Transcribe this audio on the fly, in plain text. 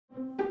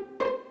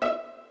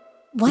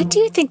What do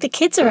you think the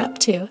kids are up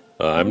to?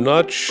 I'm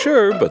not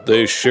sure, but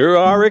they sure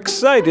are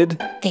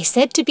excited. They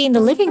said to be in the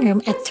living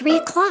room at 3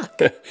 o'clock.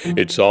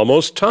 It's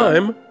almost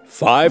time.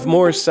 5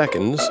 more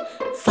seconds.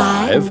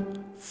 5,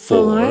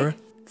 4,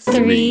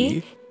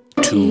 3,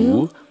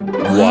 2,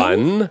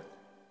 1.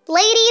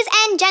 Ladies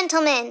and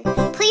gentlemen,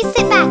 please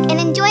sit back and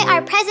enjoy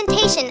our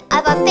presentation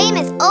of a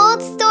famous old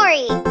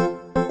story.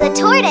 The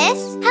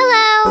tortoise,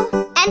 hello,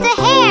 and the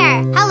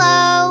hare,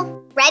 hello.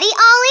 Ready,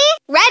 Ollie?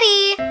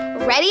 Ready.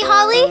 Ready,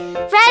 Holly?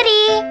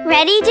 Ready.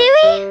 Ready,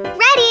 Dewey?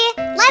 Ready.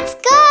 Let's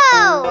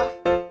go!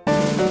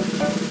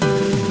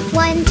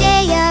 One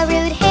day a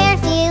rude hare,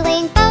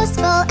 feeling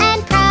boastful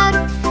and proud,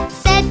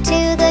 said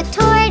to the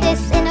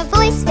tortoise in a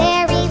voice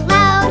very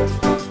loud,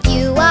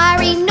 "You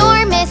are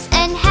enormous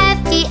and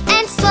heavy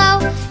and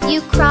slow.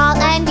 You crawl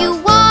and you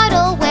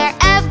waddle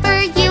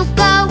wherever you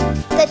go."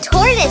 The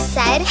tortoise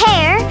said,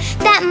 "Hare,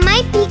 that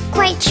might be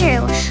quite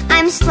true.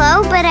 I'm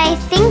slow, but I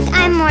think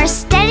I'm more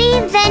steady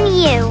than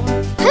you."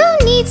 "Who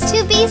needs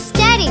to be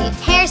steady?"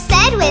 Hare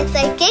said with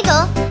a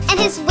giggle, and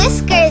his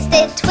whiskers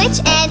did twitch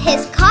and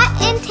his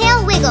cotton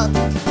tail wiggled.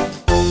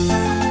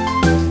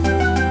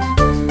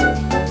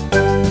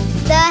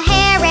 The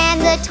hare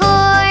and the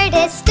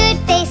tortoise stood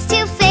face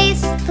to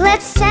face.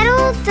 "Let's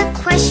settle the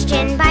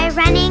question by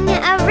running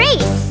a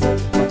race."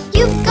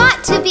 "You've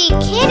got to be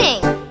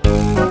kidding."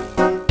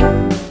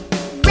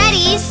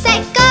 Ready,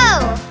 set, go!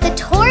 The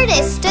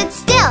tortoise stood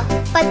still,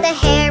 but the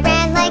hare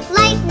ran like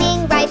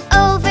lightning right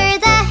over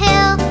the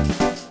hill.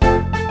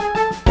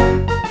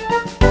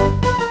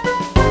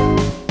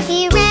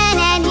 He ran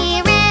and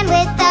he ran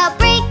without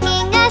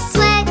breaking a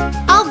sweat.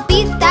 "I'll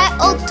beat that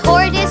old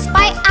tortoise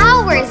by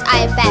hours,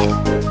 I bet."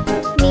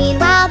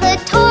 Meanwhile, the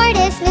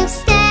tortoise moved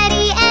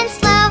steady and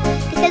slow,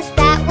 because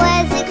that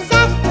was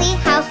exactly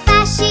how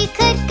fast she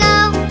could go.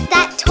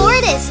 That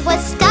tortoise was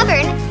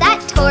stubborn, that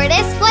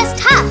tortoise was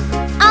tough.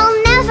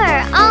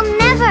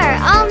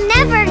 I'll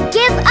never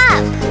give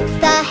up."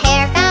 The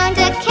hare found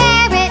a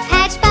carrot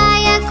patch by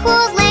a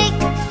cool lake.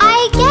 "I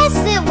guess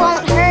it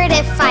won't hurt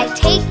if I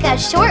take a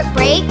short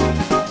break."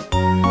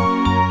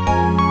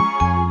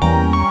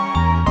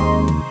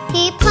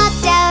 He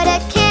plucked out a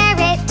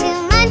carrot to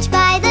munch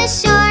by the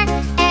shore,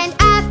 and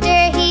after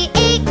he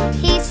ate,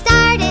 he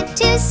started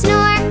to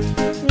snore.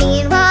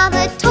 Meanwhile,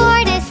 the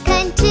tortoise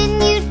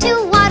continued to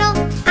waddle.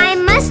 "I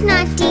must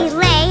not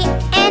delay,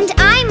 and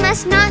I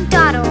must not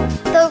dawdle."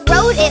 The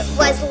road it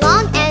was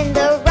long and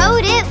the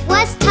road it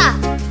was tough.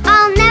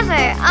 I'll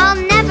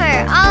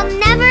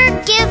never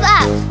give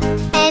up."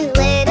 And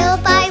little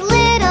by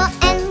little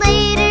and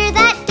later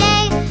that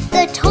day,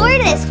 the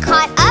tortoise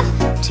caught up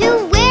to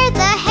where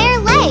the hare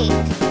lay.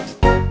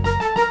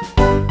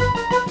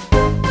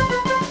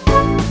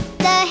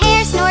 The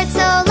hare snored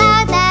so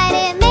loud that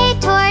it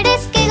made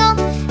tortoise giggle,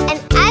 and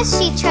as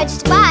she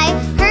trudged by,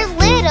 her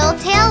little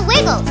tail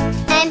wiggled.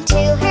 And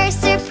to her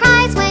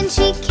surprise, when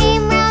she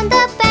came round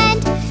the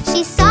bend,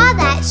 she saw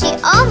that she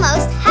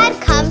almost had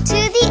come to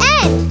the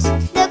end.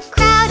 The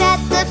crowd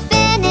at the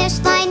finish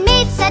line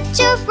made such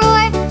a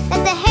roar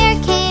that the hare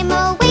came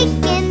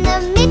awake in the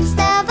midst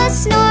of a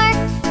snore.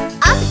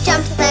 Up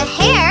jumped the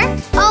hare.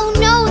 "Oh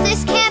no,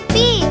 this can't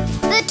be.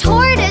 The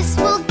tortoise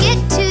will get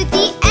to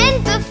the end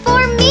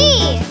before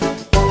me."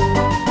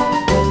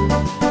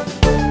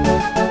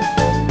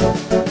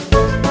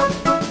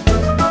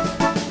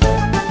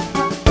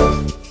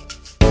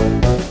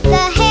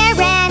 The hare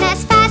ran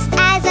as fast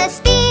as a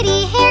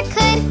speedy hare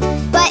could,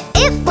 but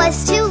it was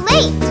too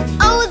late.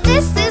 "Oh,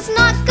 this is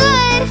not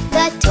good."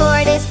 The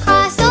tortoise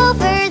crossed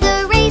over the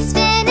race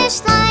finish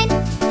line.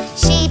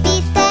 She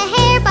beat the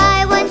hare by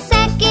 1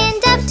 second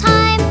of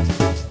time.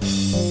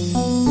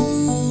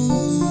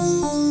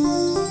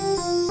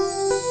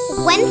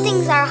 When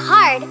things are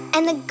hard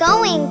and the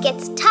going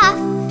gets tough,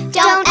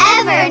 don't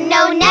ever,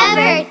 no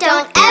never,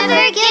 don't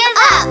ever give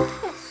up.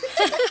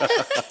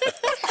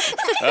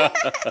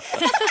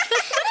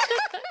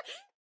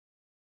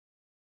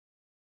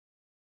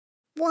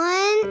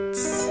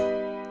 Once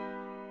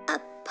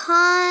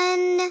upon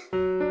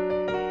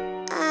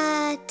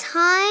a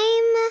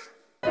time,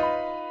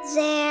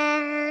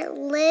 there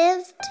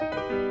lived...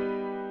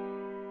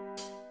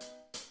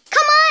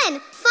 Come on,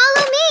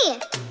 follow me!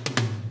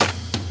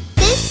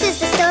 This is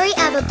the story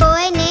of a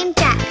boy named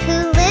Jack, who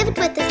lived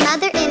with his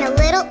mother in a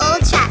little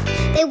old shack.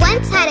 They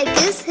once had a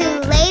goose who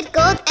laid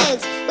gold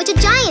eggs, which a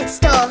giant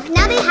stole.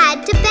 Now they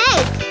had to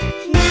beg.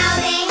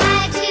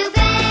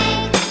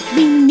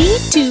 We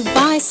need to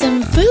buy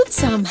some food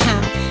somehow.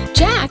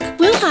 Jack,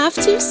 we'll have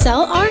to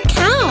sell our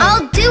cow.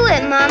 I'll do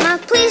it, Mama.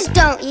 Please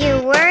don't you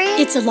worry.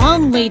 It's a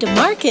long way to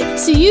market,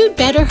 so you'd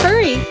better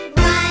hurry.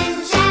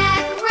 Run,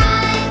 Jack,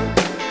 run.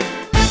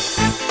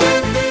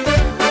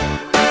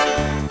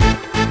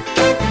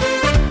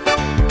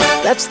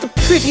 That's the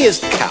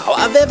prettiest cow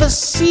I've ever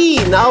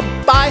seen. I'll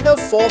buy her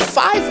for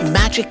 5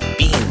 magic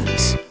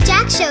beans.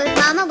 Jack showed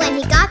Mama when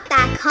he got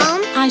back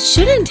home. I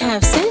shouldn't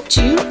have sent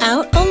you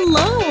out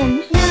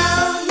alone. No,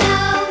 no,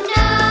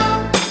 no.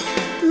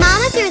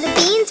 Mama threw the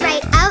beans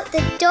right out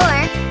the door.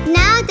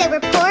 Now they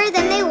were poorer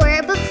than they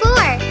were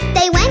before.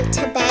 They went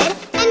to bed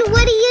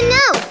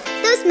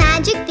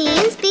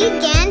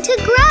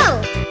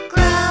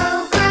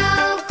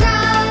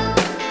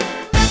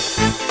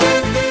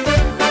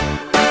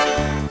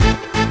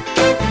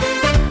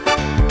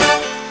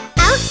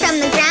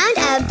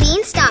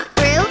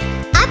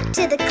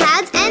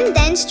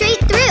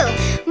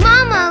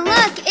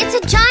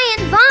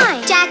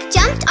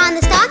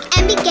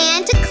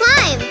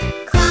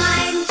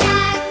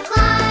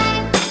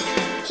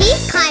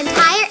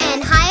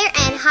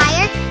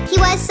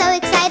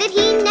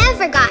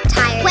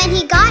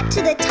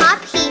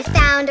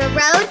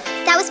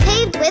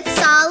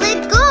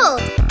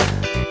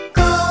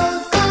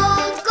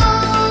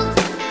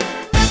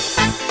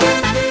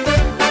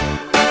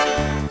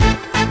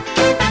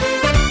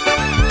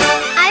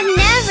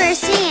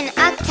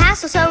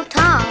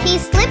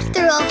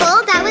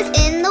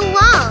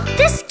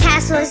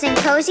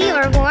cozy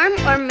or warm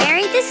or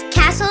merry. This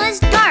castle is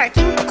dark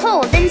and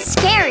cold and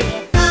scary.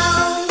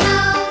 No,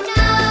 no,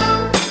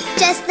 no.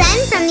 Just then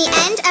from the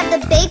end of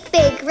the big,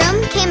 big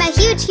room came a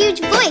huge,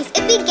 huge voice.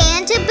 It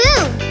began to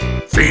boom.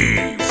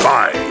 Fee,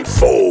 fi,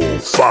 fo,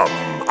 fum.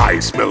 I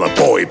smell a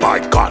boy, by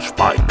gosh,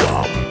 by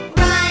gum.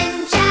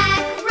 Run,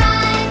 Jack,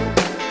 run.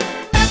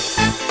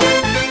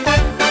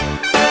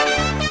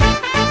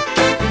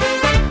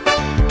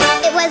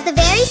 It was the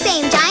very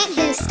same giant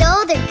who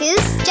stole their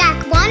goose. Jack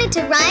wanted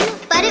to run,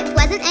 but it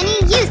wasn't any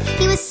use.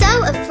 He was so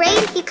afraid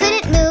he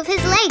couldn't move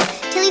his legs,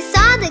 till he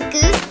saw the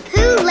goose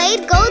who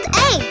laid gold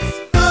eggs.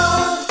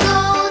 Gold,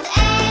 gold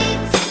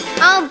eggs.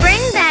 I'll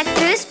bring that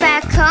goose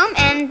back home,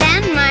 and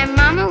then my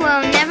mama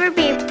will never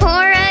be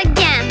poor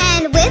again.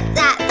 And with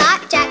that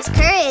thought, Jack's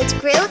courage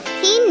grew.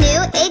 He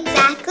knew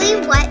exactly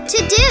what to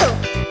do.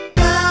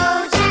 Go,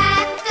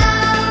 Jack, go.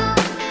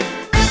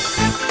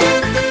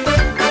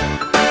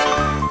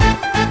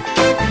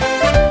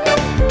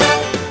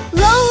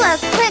 Lola,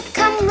 quick,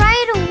 come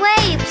right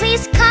away.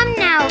 Please come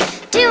now,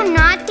 do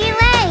not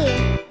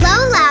delay.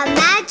 Lola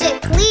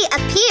magically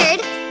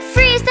appeared.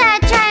 Freeze that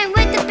giant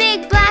with the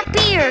big black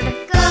beard.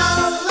 Go,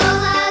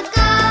 Lola,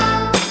 go.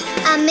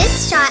 A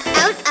mist shot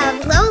out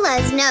of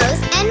Lola's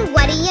nose, and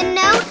what do you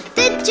know?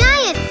 The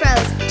giant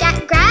froze.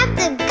 Jack grabbed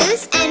the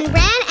goose and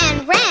ran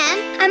and ran.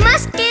 I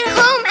must get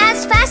home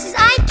as fast as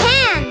I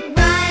can.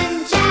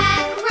 Run,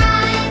 Jack,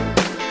 run.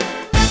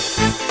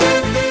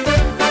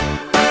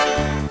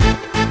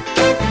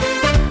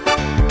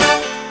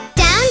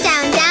 Down,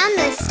 down, down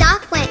the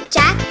stalk went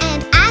Jack,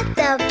 and at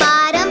the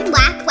bottom,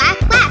 whack, whack,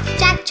 whack.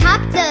 Jack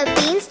chopped the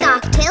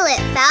beanstalk till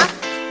it fell.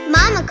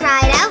 Mama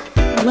cried out,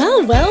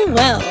 Well, well,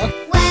 well.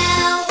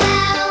 well,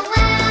 well,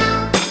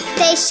 well.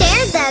 They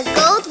shared the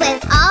gold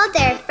with all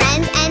their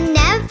friends and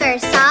never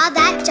saw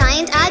that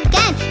giant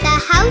again. The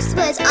house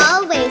was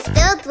always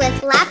filled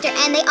with laughter,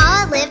 and they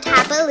all lived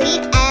happily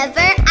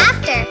ever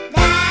after.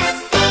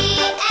 That's the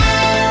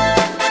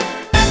end.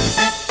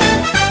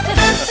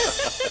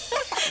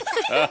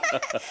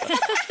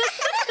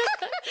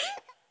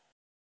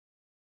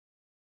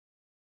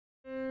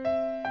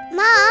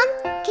 Mom,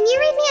 can you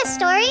read me a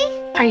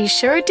story? Are you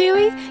sure,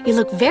 Dewey? You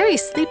look very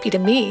sleepy to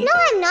me. No,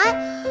 I'm not.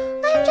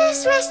 I'm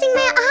just resting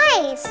my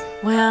eyes.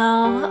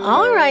 Well,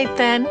 all right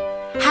then.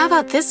 How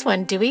about this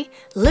one, Dewey?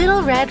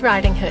 Little Red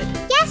Riding Hood.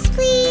 Yes,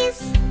 please.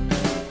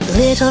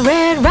 Little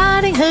Red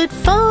Riding Hood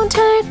phoned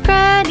her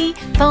granny,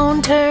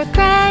 phoned her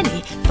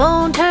granny,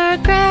 phoned her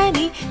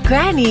granny.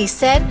 Granny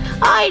said,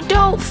 I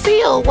don't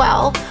feel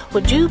well.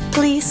 Would you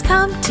please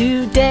come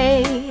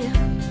today?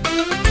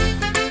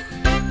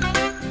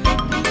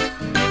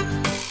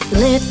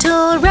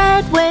 Little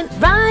Red went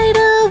right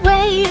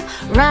away,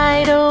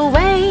 right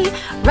away,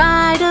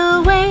 right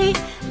away.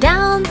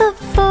 Down the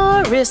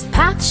forest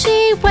path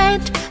she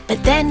went,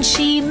 but then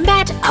she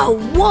met a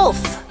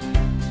wolf.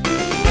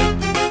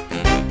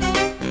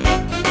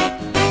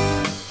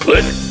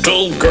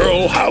 Little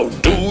girl, how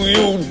do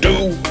you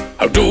do?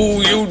 How do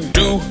you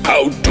do?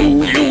 How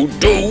do you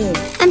do?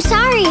 I'm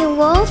sorry,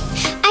 Wolf.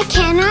 I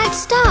cannot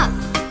stop.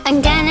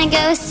 I'm gonna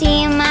go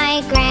see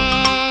my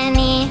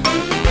granny.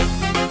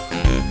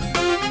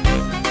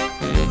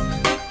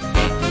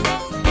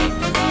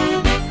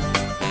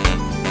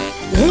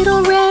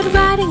 Little Red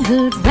Riding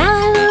Hood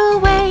ran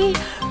away,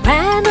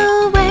 ran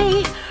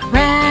away,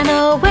 ran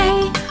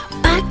away.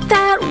 But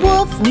that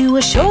wolf knew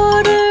a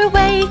shorter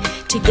way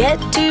to get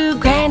to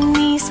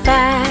Granny's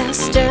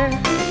faster.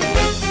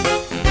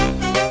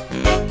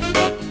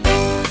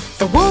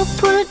 The wolf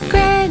put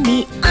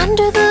Granny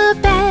under the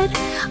bed,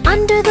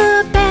 under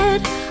the bed,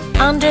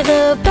 under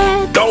the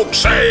bed. Don't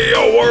say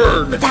a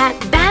word! That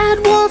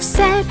bad wolf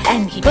said,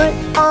 and he put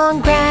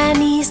on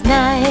Granny's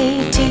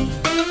nightie.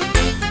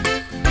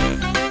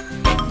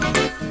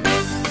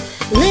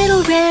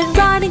 Little Red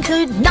Riding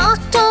Hood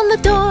knocked on the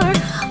door,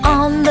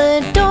 on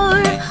the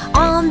door,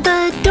 on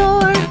the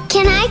door.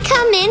 Can I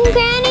come in,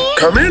 Granny?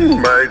 Come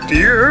in, my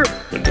dear,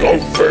 and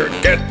don't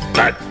forget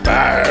that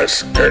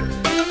basket.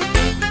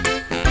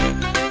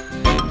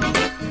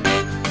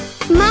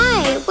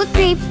 My, what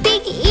great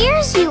big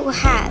ears you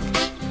have.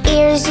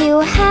 Ears you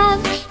have,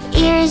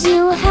 ears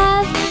you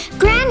have.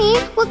 Granny,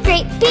 what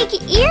great big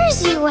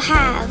ears you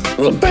have.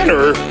 The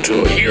better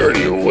to hear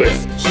you with.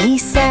 He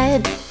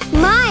said,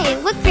 My,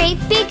 what great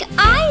big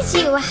eyes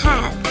you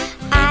have.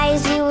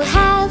 Eyes you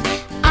have,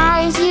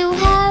 eyes you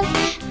have.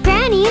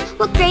 Granny,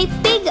 what great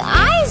big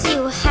eyes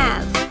you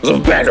have. The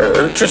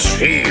better to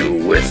see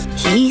you with.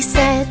 he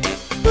said,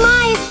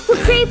 My, what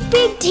great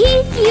big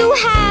teeth you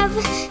have.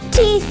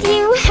 Teeth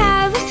you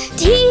have,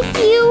 teeth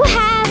you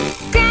have.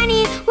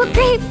 Granny, what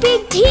great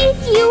big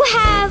teeth you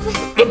have.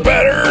 The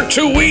better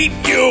to eat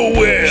you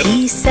with.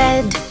 he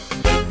said.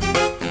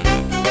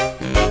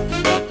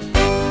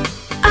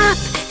 Up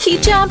he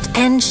jumped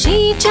and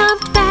she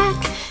jumped back.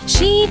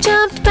 She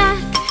jumped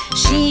back,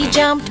 she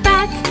jumped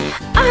back.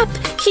 Up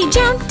he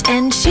jumped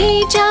and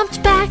she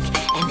jumped back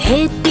and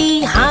hid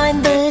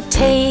behind the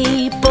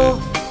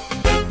table.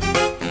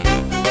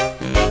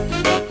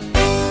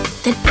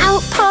 Then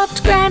out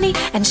popped Granny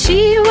and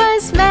she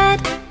was mad.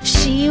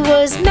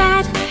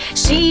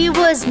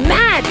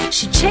 mad.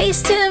 She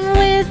chased him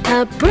with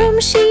a broom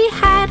she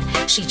had.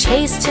 She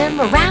chased him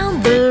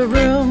around the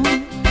room.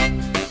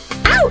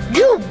 Out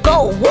you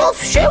go,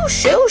 wolf, shoo,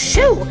 shoo,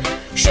 shoo.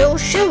 Shoo,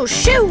 shoo,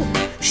 shoo,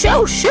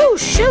 shoo, shoo,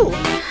 shoo.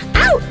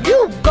 Out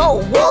you go,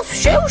 wolf,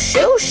 shoo,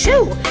 shoo,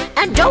 shoo.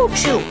 And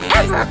don't you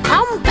ever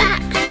come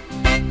back.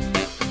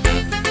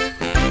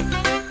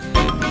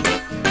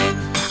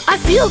 I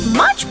feel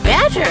much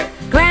better,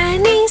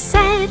 Granny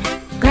said.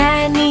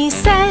 Granny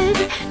said,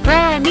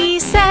 Granny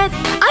said,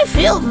 I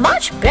feel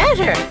much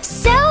better.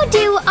 So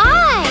do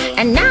I.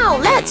 And now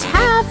let's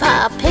have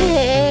a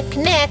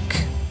picnic.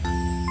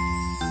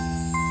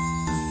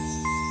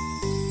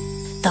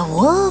 The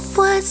wolf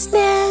was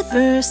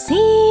never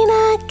seen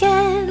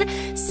again,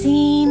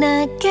 seen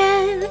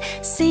again,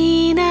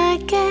 seen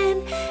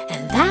again.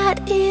 And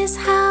that is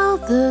how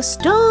the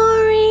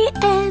story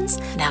ends.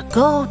 Now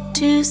go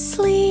to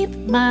sleep,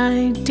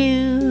 my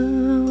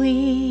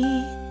Dewey.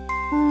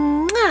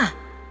 Mwah.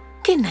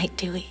 Good night,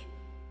 Dewey.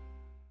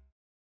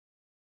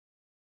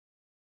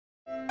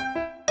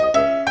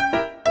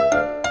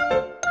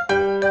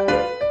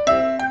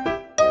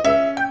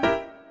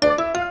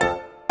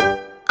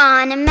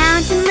 On a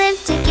mountain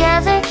lived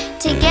together,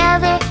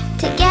 together,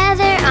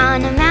 together.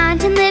 On a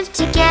mountain lived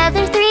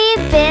together 3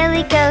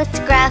 billy goats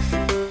gruff.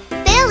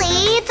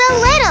 Billy the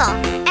little,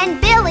 and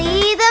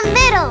Billy the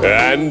middle,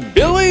 And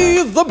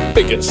Billy the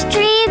biggest.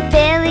 3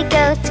 billy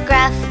goats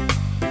gruff.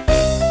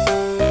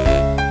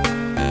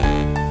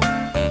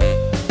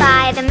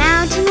 By the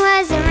mountain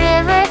was a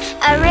river,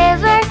 a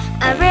river,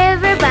 a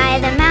river. By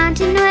the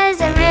mountain was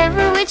a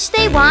river which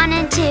they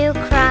wanted to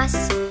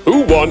cross.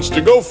 Who wants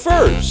to go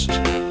first?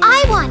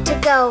 I want to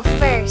go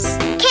first.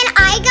 Can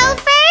I go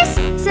first?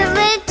 Said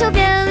little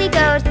Billy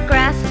Goat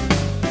Gruff.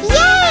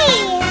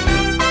 Yay!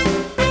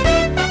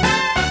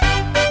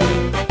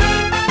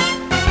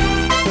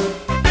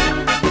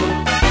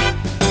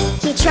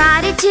 He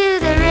trotted to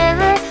the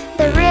river,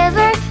 the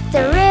river,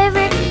 the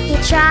river. He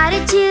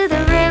trotted to the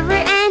river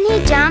and he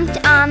jumped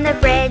on the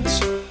bridge.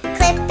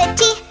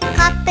 Clippity,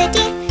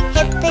 cloppity,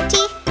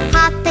 hippity,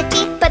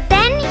 hoppity. But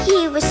then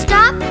he was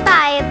stopped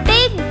by a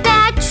big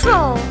bad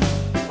troll.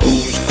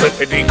 Who's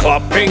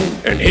clippity-clopping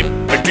and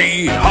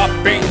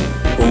hippity-hopping?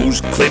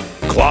 Who's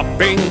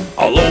clip-clopping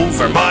all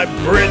over my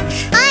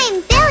bridge?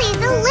 I'm Billy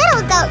the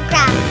little goat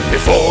gruff.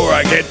 Before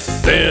I get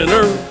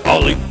thinner,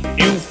 I'll eat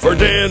you for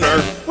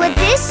dinner. Would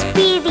this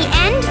be the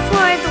end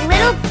for the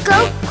little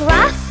goat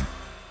gruff?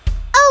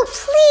 Oh,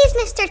 please,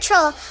 Mr.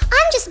 Troll.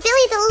 I'm just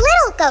Billy the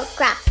little goat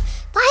gruff.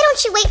 Why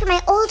don't you wait for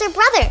my older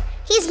brother?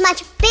 He's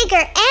much bigger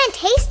and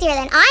tastier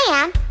than I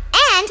am,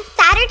 and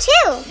fatter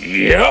too.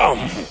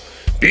 Yum!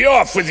 Be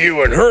off with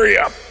you and hurry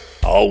up.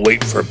 I'll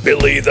wait for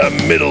Billy the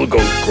middle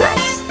goat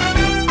gruff.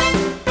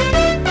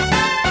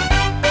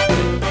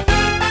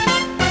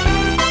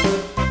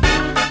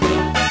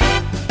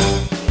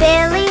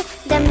 Billy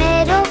the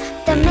middle,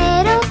 the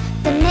middle,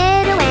 the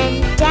middle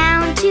went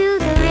down to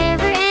the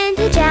river and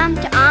he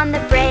jumped on the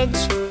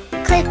bridge.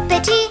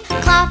 Clippity,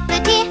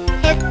 cloppity,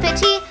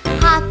 hippity,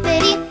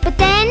 hoppity. But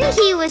then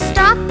he was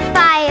stopped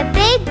by a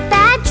big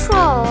bad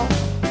troll.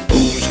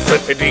 Who's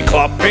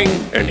clippity-clopping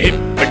and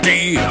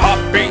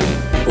hippity-hopping?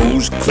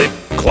 Who's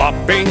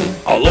clip-clopping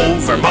all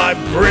over my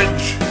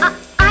bridge?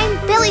 I'm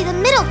Billy the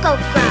middle goat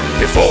gruff.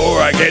 Before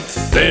I get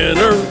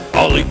thinner,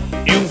 I'll eat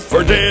you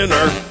for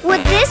dinner.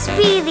 Would this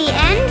be the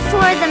end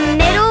for the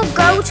middle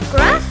goat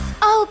gruff?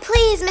 Oh,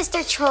 please,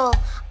 Mr. Troll.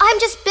 I'm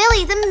just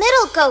Billy the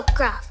middle goat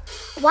gruff.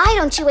 Why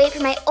don't you wait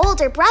for my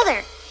older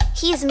brother?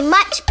 He's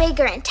much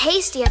bigger and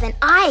tastier than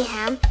I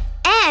am,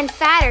 and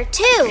fatter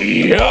too.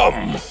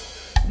 Yum!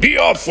 Be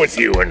off with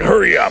you and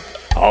hurry up.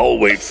 I'll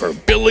wait for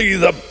Billy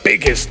the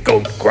biggest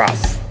goat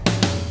gruff.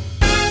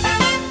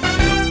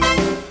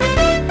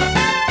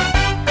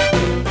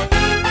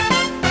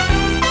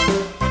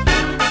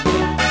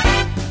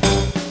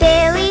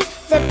 Billy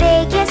the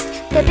biggest,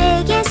 the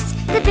biggest,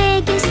 the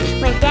biggest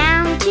went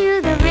down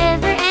to the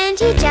river and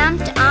he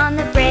jumped on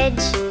the bridge.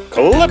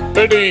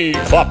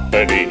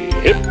 Clippity-cloppity,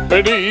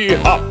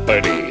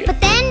 hippity-hoppity. But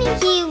then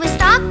he was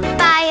stopped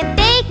by a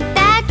big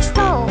bad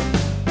troll.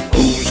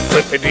 Who's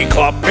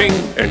clippity-clopping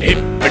and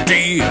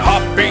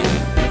hippity-hopping?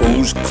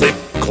 Who's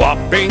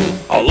clip-clopping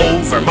all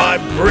over my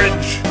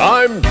bridge?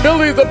 I'm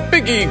Billy the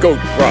biggie goat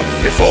gruff.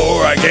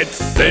 Before I get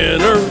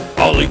thinner,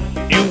 I'll eat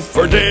you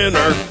for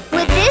dinner.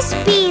 Would this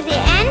be the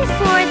end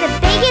for the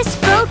biggest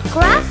goat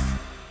gruff?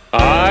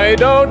 I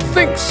don't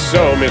think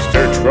so,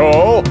 Mr.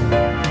 Troll.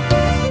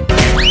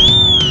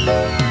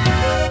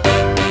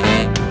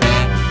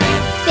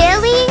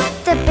 Billy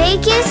the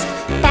biggest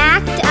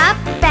backed up.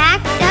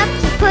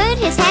 He put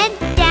his head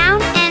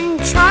down and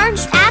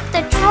charged at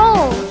the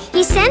troll.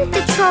 He sent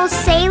the troll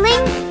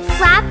sailing,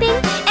 flapping,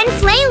 and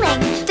flailing.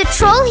 The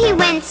troll he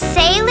went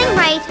sailing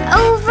right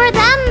over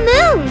the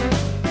moon.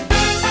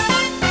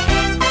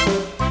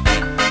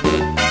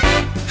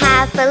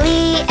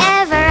 Happily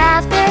ever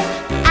after,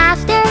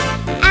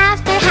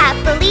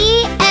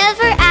 happily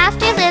ever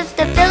after lived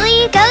the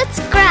Billy Goats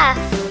Gruff.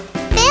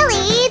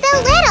 Billy the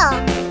little,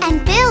 and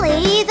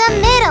Billy the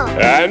middle,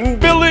 And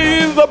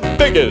Billy the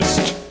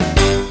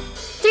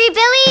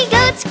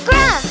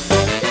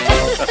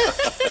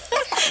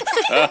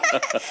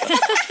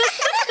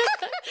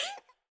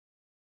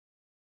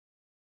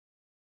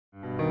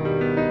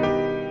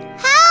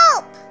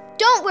Help!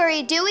 Don't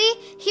worry, Dewey.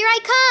 Here I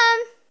come.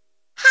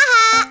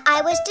 Haha,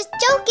 I was just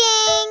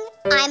joking.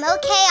 I'm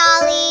okay,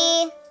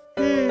 Ollie.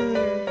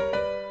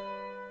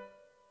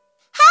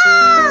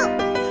 Help!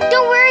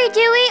 Don't worry,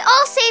 Dewey.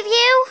 I'll save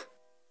you.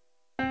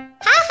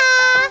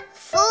 Haha,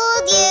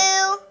 fooled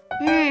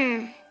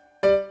you.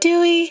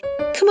 Dewey,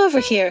 come over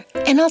here,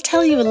 and I'll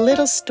tell you a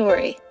little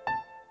story.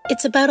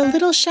 It's about a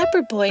little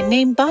shepherd boy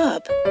named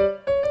Bob,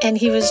 and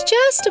he was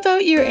just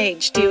about your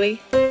age,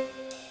 Dewey.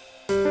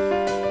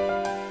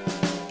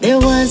 There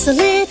was a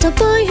little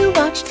boy who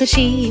watched the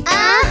sheep.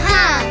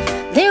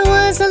 There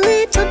was a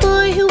little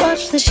boy who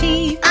watched the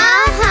sheep.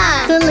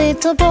 The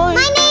little boy,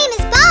 My name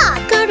is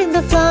Bob. guarding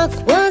the flock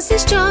was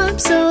his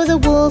job, so the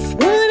wolf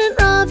wouldn't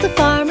rob the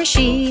farmer's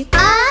sheep.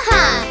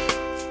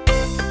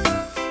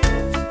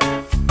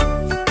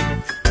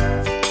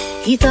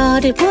 He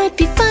thought it would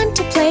be fun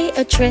to play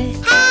a trick.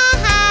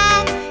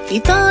 He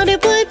thought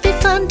it would be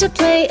fun to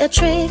play a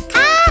trick.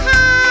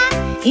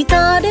 He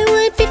thought it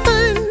would be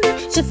fun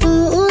to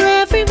fool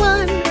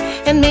everyone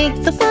and make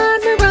the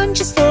farmer run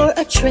just for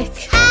a trick.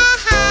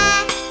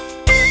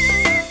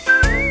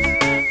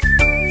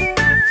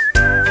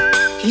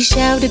 He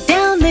shouted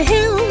down the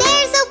hill,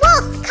 There's a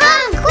wolf,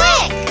 come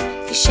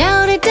quick. he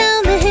shouted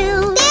down the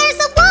hill. There's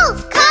a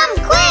wolf, come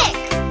quick.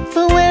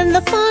 But when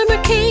the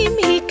farmer came,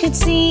 he could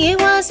see it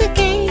was a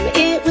game.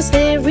 It was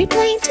very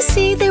plain to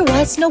see there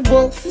was no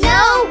wolf.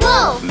 No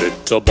wolf.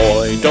 Little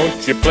boy,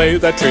 don't you play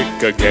that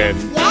trick again.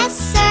 Yes,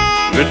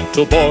 sir.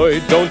 Little boy,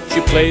 don't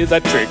you play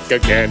that trick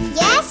again.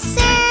 Yes,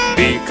 sir.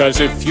 Because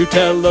if you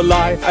tell a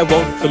lie, I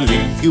won't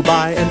believe you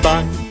by and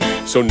by.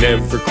 So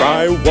never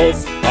cry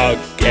wolf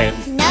again.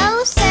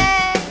 No, sir.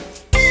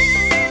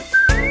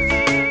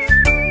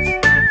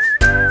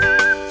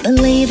 But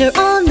later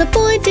on the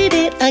boy did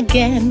it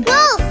again.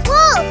 Wolf,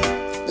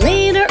 wolf.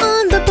 Later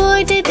on the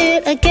boy did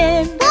it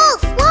again.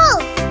 Wolf,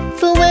 wolf.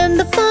 But when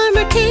the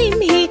farmer came,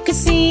 he could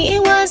see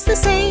it was the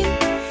same.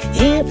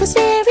 It was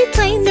very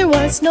plain there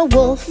was no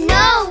wolf.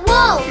 No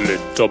wolf.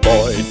 Little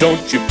boy,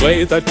 don't you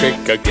play that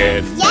trick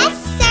again. Yes,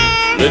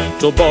 sir.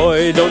 Little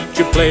boy, don't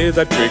you play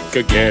that trick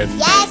again.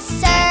 Yes,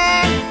 sir.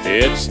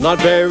 It's not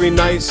very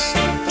nice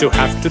to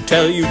have to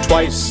tell you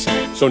twice.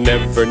 So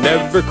never,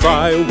 never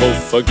cry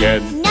wolf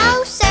again.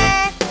 No, sir.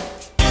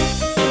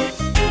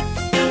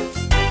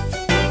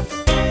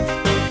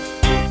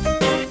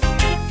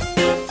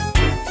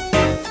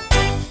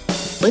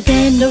 But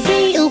then a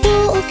real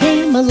wolf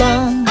came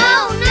along.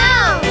 Oh,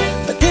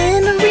 no. But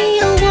then a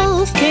real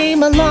wolf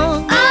came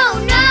along. Oh,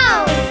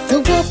 no. The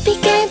wolf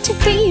began to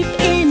creep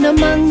in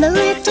among the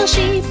little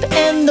sheep,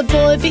 and the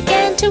boy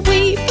began to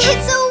weep.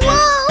 It's a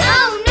wolf.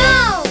 Oh,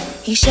 no.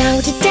 He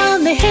shouted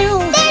down the hill.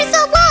 There's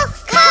a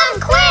wolf,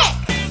 come quick.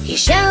 He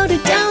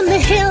shouted down the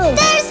hill.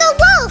 There's a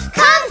wolf,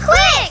 come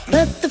quick.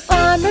 But the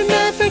farmer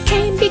never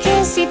came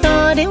because he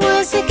thought it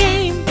was a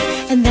game,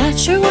 and that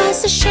sure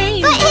was a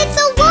shame. But it's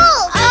a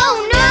wolf. Oh,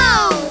 no.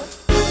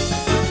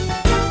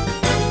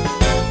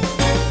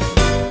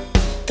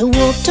 The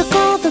wolf took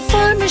all the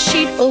farmer's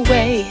sheep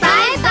away.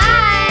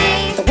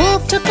 Bye-bye. The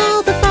wolf took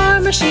all the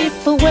farmer's sheep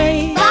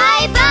away.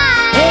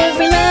 Bye-bye.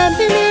 Every lamb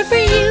and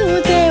every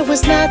ewe, there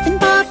was nothing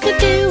Bob could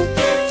do.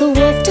 The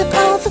wolf took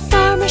all the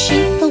farmer's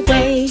sheep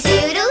away.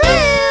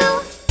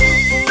 Toodaloo.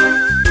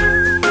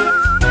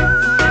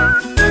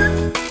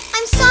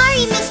 I'm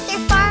sorry, Mr.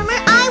 Farmer,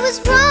 I was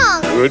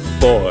wrong. Good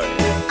boy.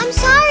 I'm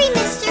sorry,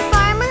 Mr.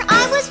 Farmer,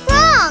 I was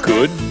wrong.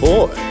 Good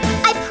boy.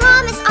 I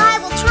promise I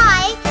will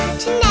try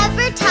to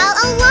never tell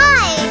a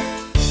lie.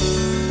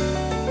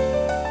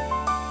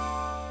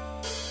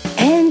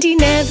 And he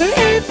never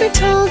ever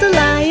told a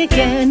lie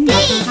again. The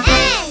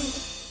end.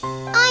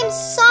 I'm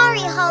sorry,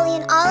 Holly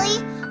and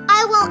Ollie.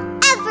 I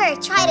won't ever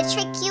try to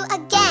trick you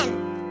again.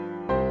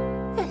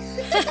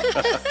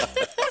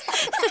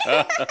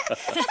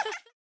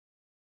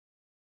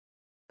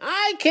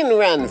 I can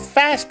run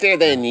faster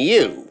than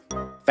you.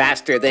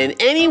 Faster than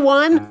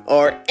anyone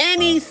or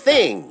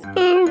anything.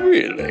 Oh,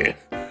 really?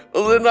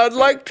 Then I'd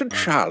like to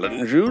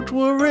challenge you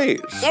to a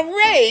race. A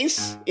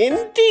race?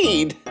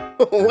 Indeed.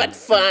 What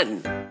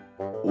fun.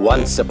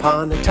 Once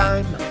upon a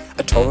time,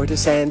 a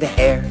tortoise and a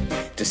hare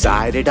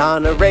decided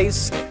on a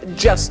race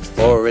just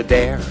for a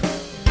dare.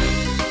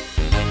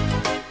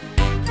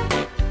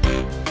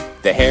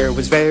 The hare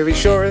was very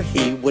sure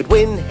he would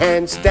win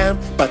hands down,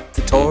 but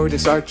the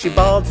tortoise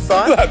Archibald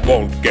thought, That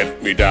won't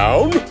get me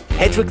down.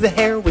 Hedwig the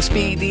hare was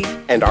speedy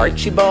and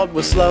Archibald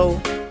was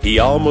slow. He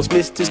almost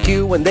missed his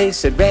cue when they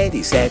said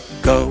ready, set,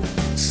 go.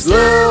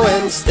 Slow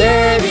and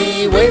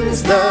steady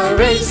wins the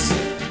race.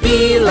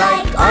 Be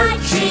like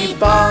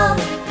Archibald.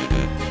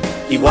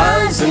 He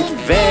wasn't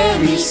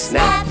very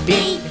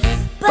snappy,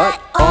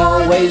 but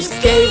always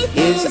gave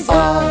his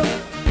all.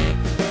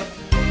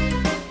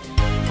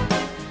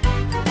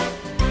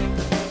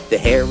 The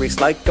hare raced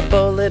like a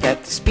bullet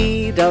at the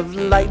speed of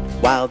light.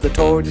 While the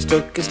tortoise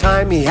took his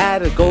time, he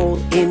had a goal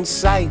in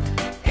sight.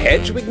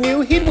 Hedwig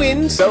knew he'd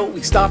win, so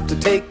he stopped to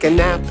take a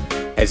nap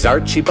as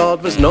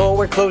Archibald was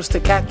nowhere close to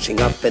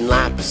catching up in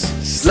laps.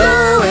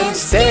 Slow and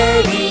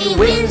steady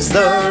wins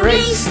the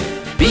race.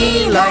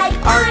 Be like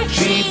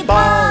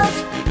Archibald.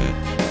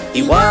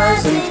 He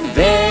wasn't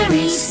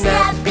very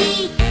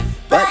snappy,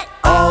 but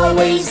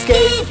always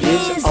gave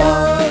his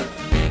all.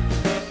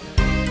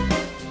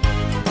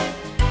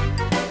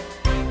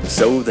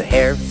 So the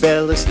hare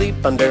fell asleep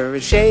under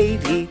a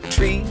shady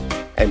tree,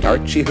 and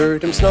Archie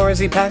heard him snore as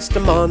he passed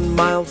him on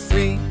mile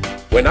 3.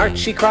 When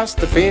Archie crossed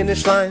the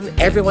finish line,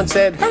 everyone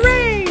said,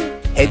 "Hooray!"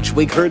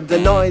 Hedwig heard the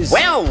noise.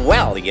 Well,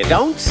 well, you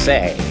don't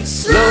say.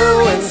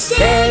 Slow and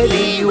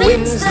steady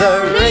wins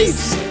the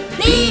race.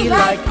 Be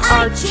like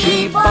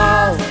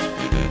Archibald.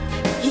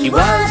 He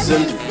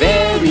wasn't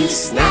very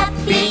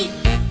snappy,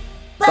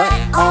 but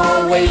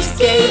always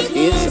gave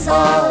his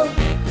all.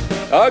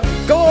 A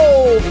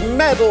gold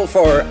medal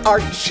for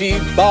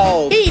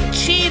Archibald. He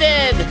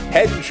cheated!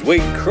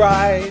 Hedwig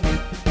cried.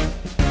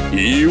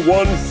 He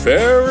won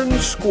fair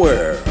and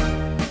square,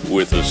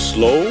 with a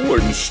slow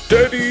and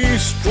steady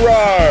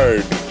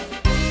stride.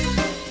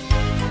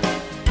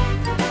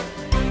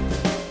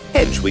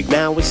 Hedwig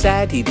now was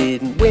sad he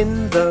didn't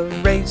win the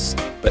race,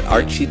 but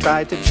Archie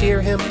tried to cheer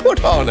him.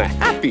 Put on a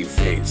happy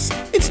face.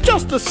 It's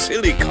just a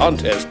silly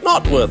contest,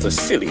 not worth a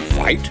silly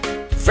fight.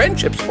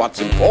 Friendship's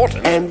what's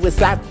important. And with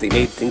that they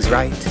made things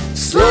right.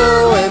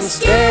 Slow and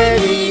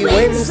steady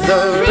wins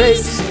the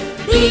race.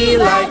 Be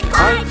like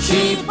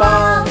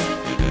Archibald.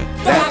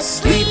 That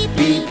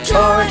sleepy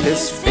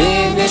tortoise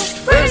finished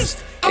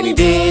first, and he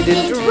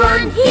didn't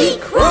run, he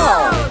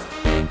crawled.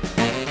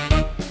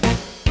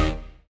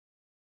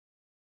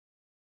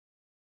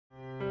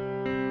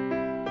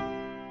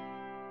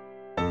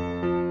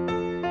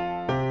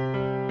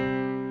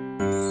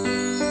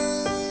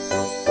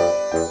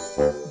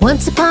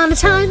 Once upon a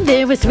time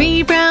there were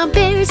 3 brown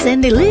bears,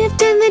 and they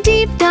lived in the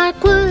deep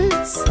dark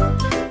woods.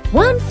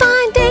 One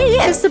fine day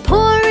as the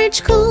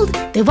porridge cooled,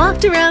 they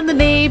walked around the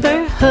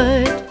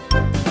neighborhood.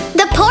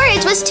 The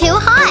porridge was too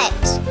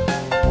hot.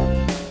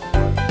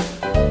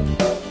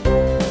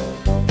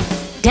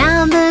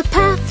 Down the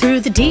path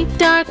through the deep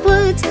dark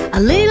woods, a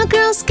little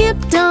girl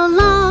skipped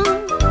along.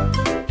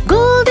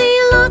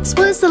 Goldilocks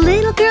was the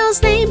little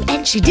girl's name,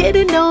 and she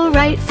didn't know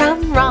right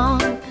from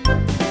wrong.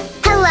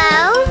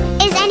 Hello?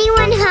 Is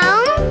anyone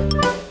home?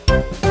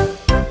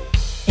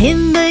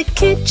 In the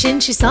kitchen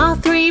she saw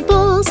 3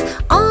 bowls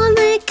on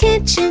the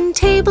kitchen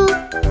table.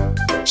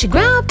 She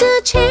grabbed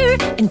a chair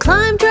and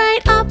climbed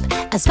right up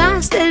as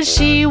fast as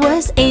she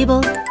was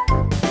able.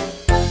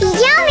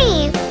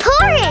 Yummy!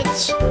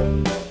 Porridge!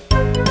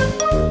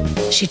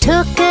 She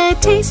took a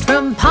taste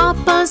from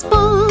Papa's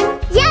bowl.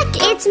 Yuck,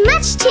 it's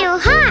much too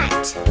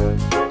hot.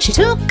 She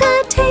took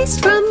a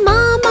taste from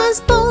Mama's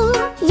bowl.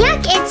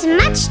 Yuck, it's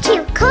much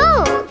too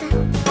cold.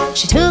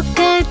 She took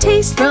a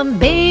taste from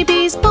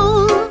Baby's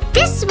bowl.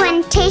 This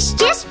one tastes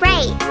just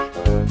right.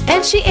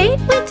 And she ate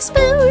with a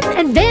spoon,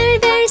 and very,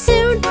 very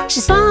soon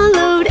she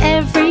swallowed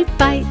every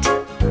bite.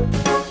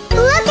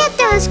 Look at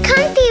those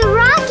comfy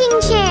rocking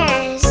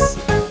chairs.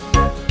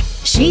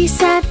 She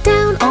sat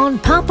down on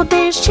Papa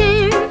Bear's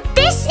chair.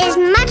 This is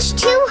much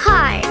too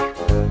hard.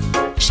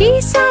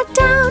 She sat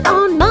down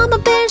on Mama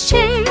Bear's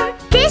chair.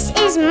 This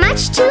is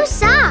much too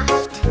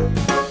soft.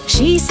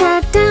 She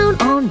sat down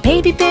on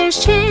Baby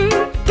Bear's chair.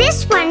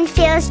 This one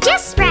feels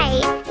just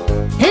right.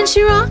 And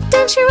she rocked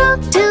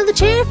till the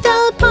chair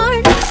fell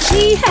apart.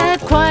 She had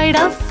quite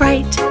a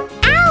fright.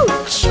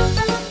 Ouch!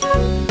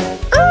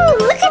 Ooh,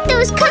 look at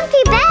those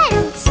comfy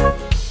beds.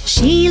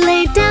 She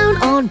lay down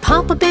on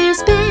Papa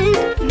Bear's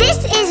bed. This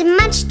is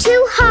much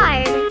too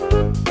hard.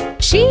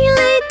 She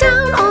lay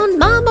down on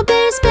Mama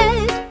Bear's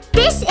bed.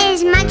 This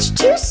is much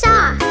too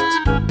soft.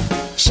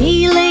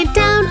 She lay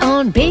down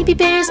on Baby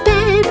Bear's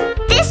bed.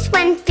 This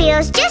one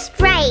feels just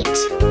right.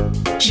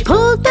 She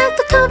pulled back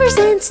the covers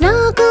and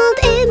snuggled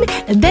in,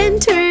 and then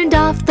turned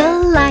off the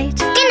light.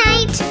 Good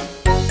night.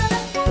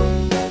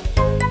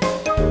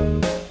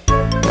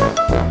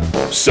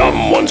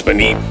 Someone's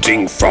been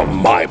eating from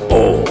my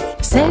bowl,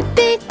 said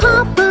Big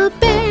Papa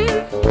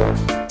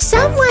Bear.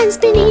 Someone's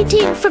been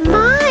eating from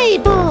my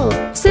bowl,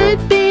 said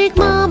Big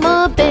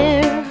Mama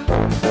Bear.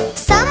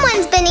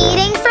 Someone's been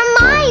eating from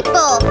my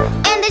bowl,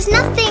 and there's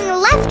nothing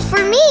left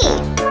for me.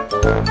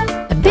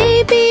 A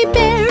Baby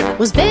Bear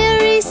was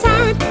very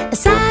sad, as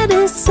sad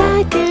as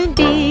sad could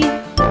be.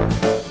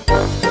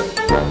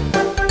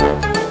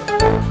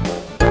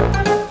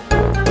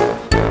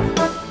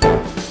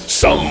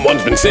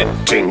 someone's been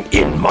sitting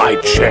in my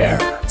chair,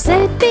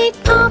 said Big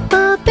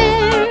Papa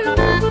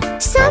Bear.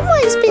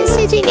 Someone's been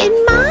sitting in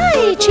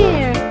my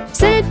chair,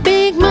 said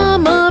Big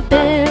Mama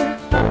Bear.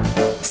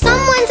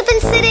 Someone's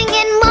been sitting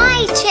in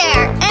my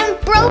chair and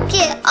broke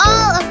it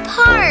all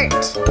apart.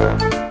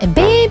 And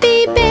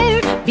Baby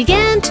Bear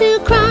began to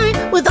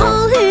cry with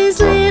all his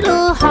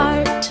little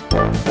heart.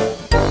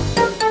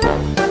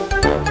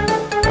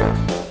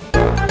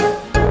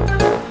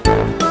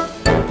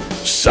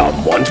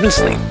 someone's been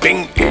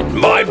sleeping in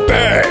my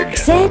bed,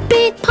 said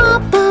Big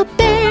Papa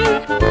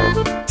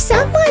Bear.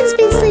 Someone's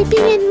been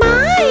sleeping in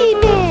my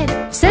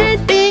bed,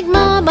 said Big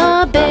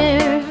Mama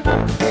Bear.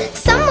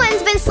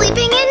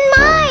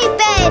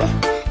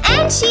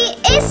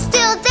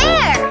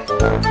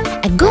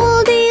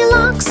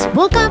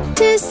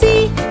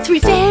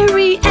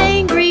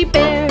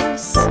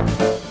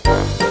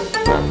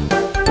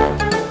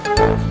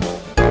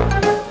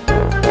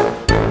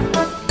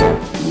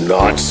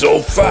 Not so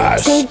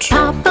fast. Said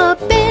Papa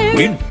Bear.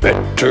 We'd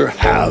better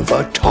have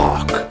a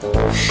talk.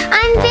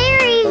 I'm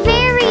very,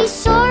 very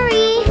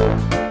sorry,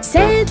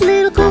 Said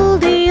little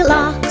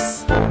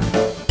Goldilocks.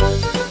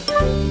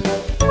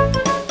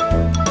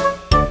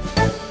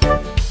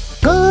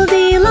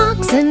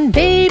 Goldilocks and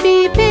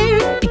Baby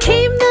Bear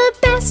became the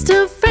best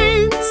of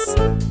friends.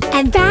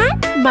 And that,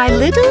 my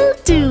little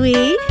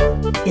Dewey,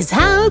 is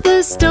how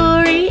the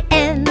story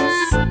ends.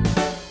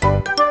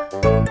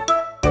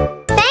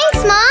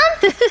 Thanks,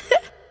 Mom!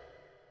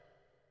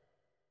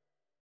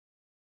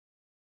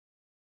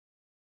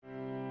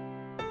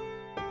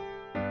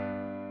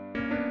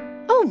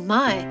 Oh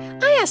my,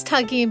 I asked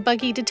Huggy and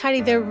Buggy to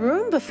tidy their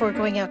room before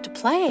going out to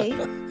play.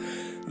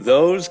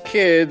 Those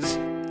kids,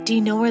 Do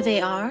you know where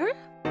they are?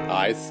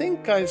 I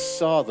think I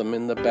saw them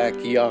in the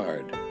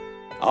backyard.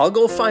 I'll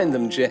go find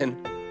them, Jen.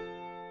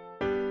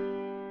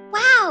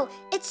 Wow,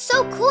 it's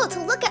so cool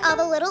to look at all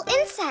the little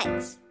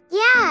insects.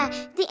 Yeah,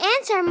 the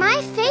ants are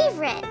my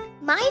favorite.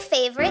 My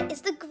favorite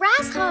is the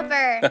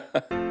grasshopper.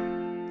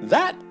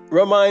 That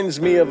reminds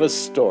me of a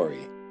story.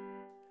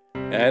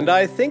 And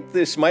I think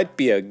this might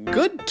be a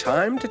good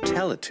time to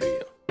tell it to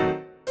you.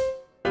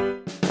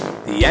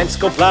 The ants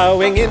go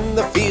plowing in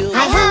the field.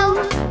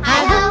 Hi-ho,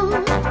 hi-ho,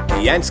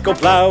 The ants go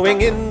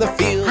plowing in the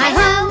field.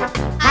 hi-ho,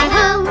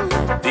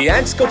 hi-ho. The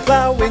ants go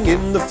plowing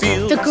in the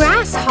field. The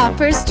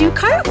grasshoppers do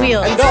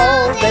cartwheels. And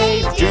all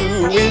they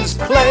do is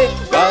play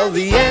while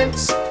the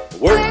ants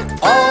work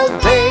all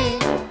day.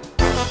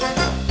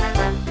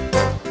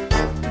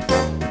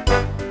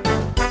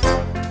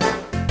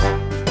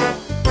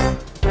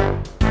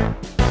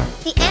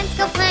 The ants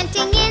go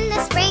planting in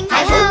the spring.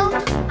 Hi-ho,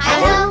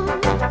 hi-ho.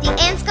 The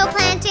ants go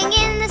planting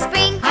in the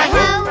spring.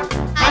 Hi-ho,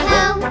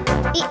 hi-ho.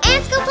 The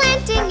ants go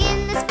planting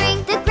in the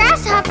spring. The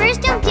grasshoppers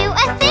don't do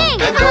a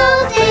thing. And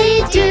all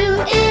they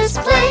do is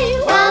play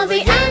while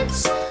the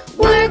ants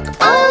work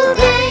all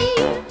day.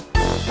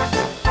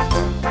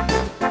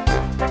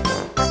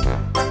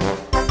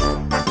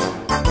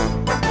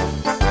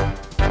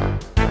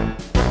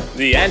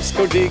 The ants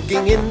go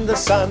digging in the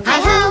sun.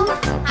 Hi-ho,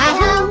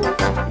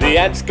 hi-ho. The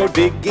ants go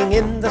digging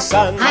in the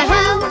sun.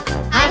 Hi-ho,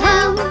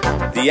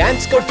 hi-ho. The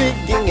ants go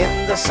digging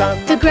in the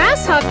sun. The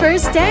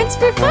grasshoppers dance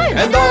for fun.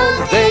 And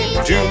all they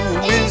do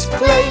is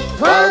play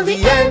while the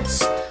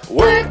ants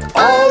work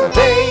all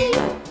day.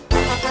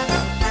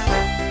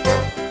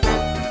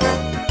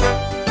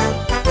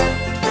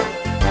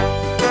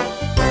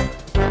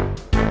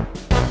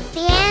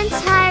 The ants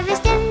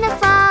harvest in the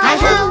fall.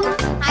 Hi-ho,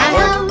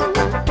 hi-ho.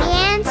 The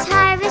ants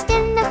harvest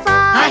in the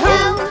fall.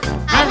 Hi-ho,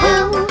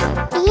 hi-ho.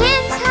 The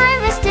ants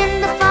harvest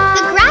in the fall.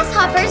 The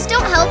grasshoppers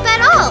don't help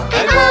at all.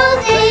 And all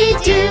they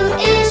do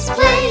is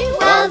play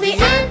while the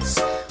ants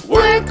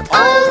work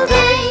all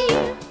day.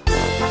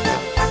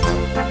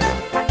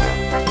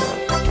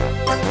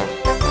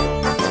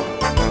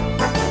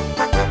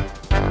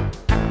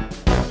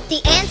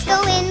 The ants go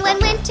in when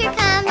winter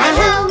comes.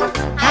 Hi-ho,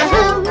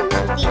 hi-ho.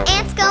 The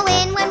ants go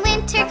in when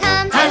winter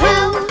comes.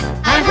 Hi-ho,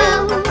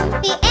 hi-ho.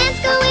 The ants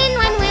go in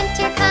when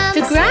winter comes.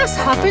 The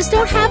grasshoppers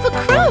don't have a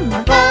crumb.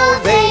 All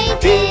they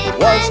did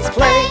was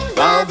play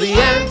while the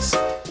ants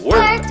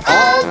worked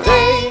all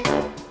day.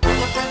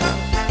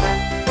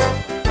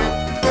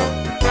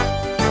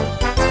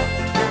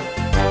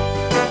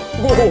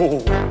 Whoa!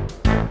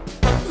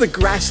 The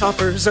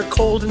grasshoppers are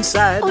cold and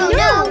sad. Oh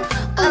no!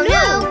 Oh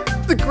no!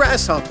 The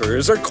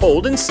grasshoppers are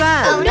cold and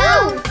sad. Oh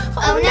no!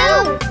 Oh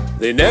no!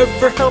 They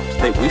never helped,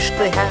 they wished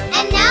they had.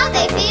 And now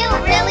they feel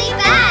really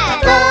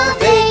bad. All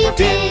they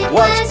did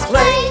was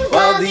play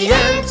while the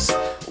ants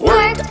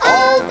worked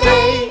all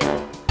day.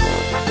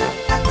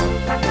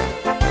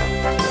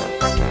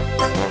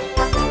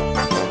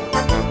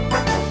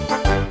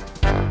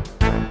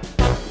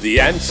 The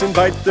ants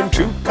invite them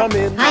to come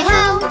in.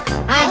 Hi-ho,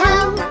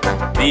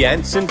 hi-ho, The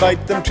ants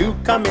invite them to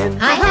come in.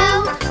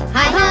 hi-ho,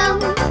 hi-ho.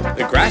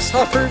 The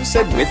grasshopper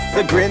said with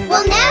a grin.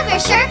 We'll never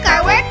shirk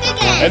our work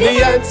again. And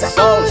the ants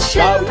all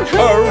shout,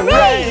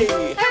 hooray!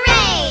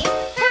 Hooray!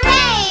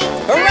 Hooray!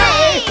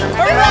 Hooray!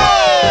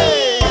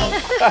 Hooray!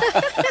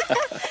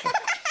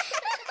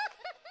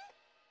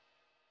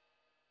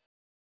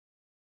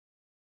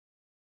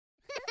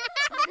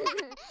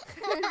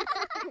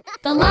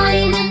 The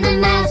Lion and the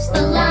Mouse,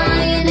 the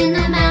Lion and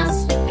the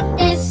Mouse.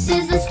 This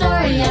is the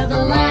story of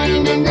the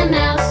Lion and the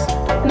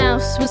Mouse.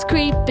 Mouse was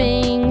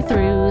creeping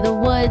through the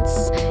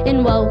woods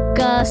and woke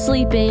a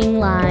sleeping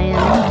lion.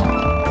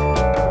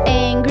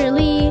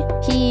 Angrily,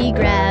 he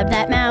grabbed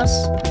that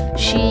mouse.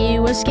 She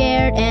was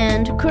scared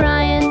and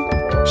crying.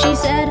 She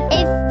said,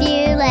 "If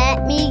you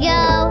let me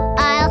go,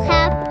 I'll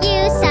help you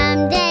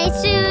someday.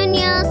 Soon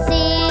you'll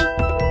see.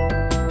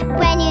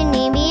 When you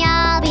need me,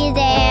 I'll be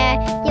there.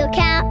 You'll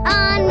count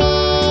on me."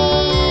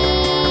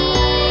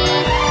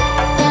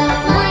 The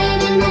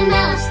Lion and the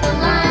Mouse, the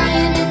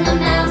Lion and the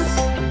Mouse.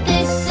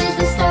 This is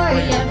the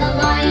story of the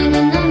Lion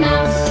and the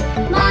Mouse.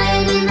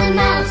 Lion and the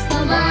Mouse,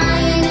 the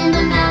Lion and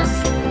the Mouse.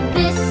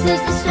 This is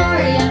the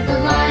story of the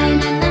Lion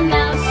and the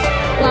Mouse.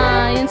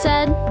 Lion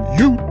said,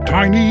 You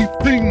tiny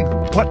thing,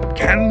 what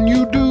can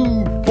you do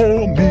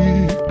for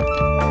me?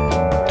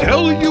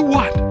 tell you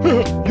what,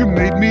 you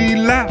made me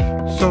laugh,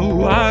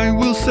 so I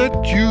will set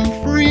you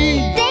free.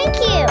 Thank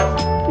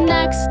you.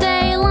 Next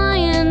day,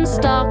 Lion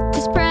stalked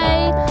his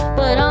prey,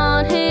 but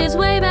on his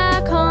way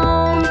back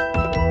home,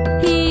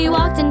 he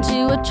walked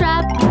into a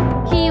trap.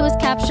 He was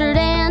captured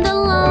and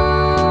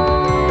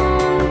alone.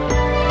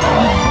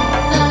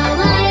 The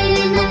Lion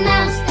and the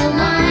Mouse, the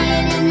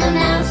Lion and the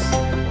Mouse.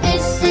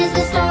 This is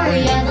the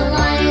story of the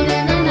Lion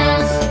and the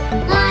Mouse.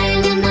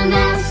 Lion and the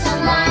Mouse, the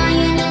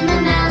Lion and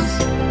the Mouse.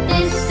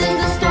 This is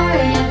the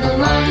story of the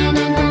Lion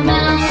and the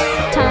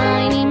Mouse.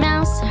 Tiny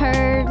Mouse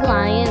heard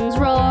lions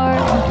roar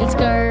and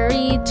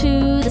scurried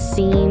to the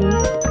scene.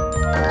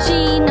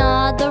 She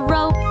gnawed the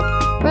rope,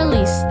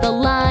 released the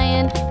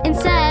lion, and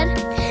said,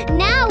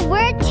 Now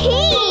we're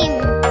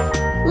team.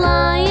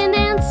 Lion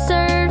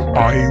answered,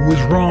 I was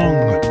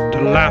wrong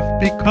to laugh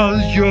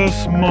because you're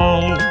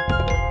small.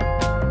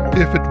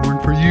 If it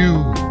weren't for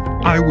you,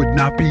 I would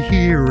not be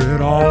here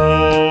at all.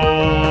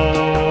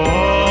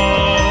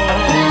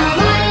 The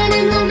Lion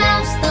and the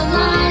Mouse, the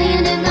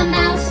Lion and the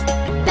Mouse.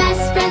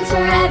 Best friends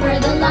forever,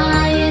 the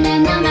Lion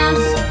and the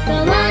Mouse.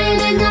 The Lion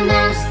and the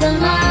Mouse, the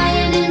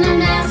Lion and the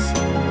Mouse.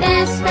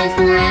 Best friends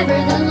forever,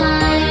 the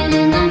Lion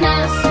and the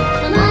Mouse.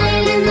 The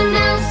Lion and the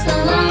Mouse, the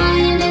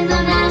Lion and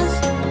the Mouse.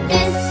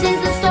 This is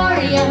the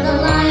story of the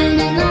Lion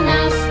and the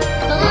Mouse.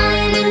 The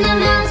Lion and the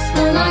Mouse,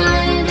 the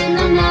Lion and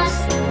the Mouse.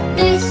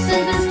 This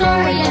is the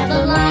story of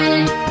the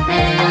Lion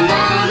and the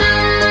Mouse.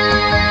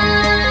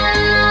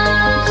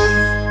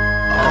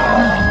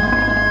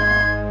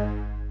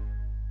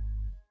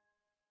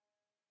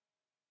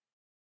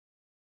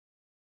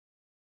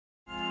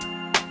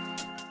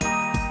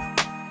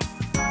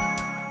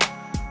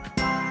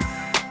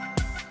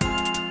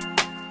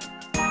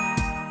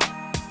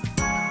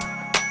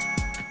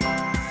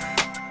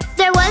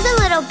 There was a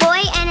little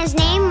boy and his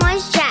name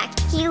was Jack.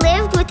 He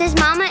lived with his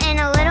mama in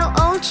a little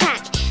old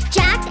shack.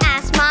 Jack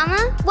asked Mama,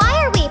 why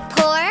are we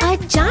poor? A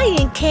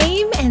giant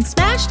came and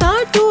smashed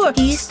our door.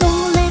 He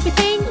stole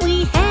everything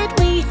we had,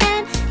 we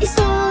had. He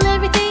stole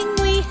everything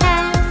we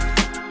had.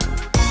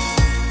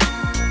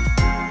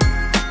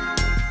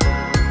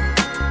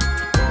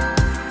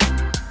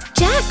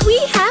 Jack, we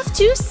have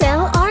to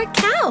sell our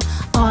cow.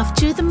 Off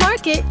to the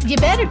market, you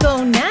better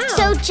go now.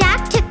 So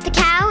Jack took the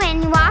cow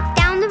and walked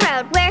down the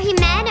road where he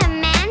met a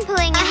man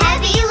pulling a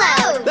heavy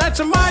load. That's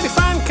a mighty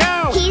fine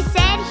cow. He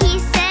said,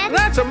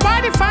 That's a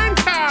mighty fine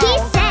cow. he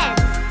said.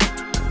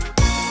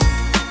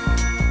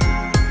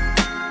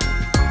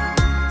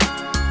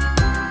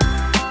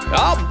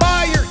 I'll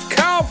buy your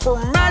cow for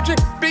magic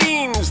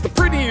beans, the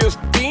prettiest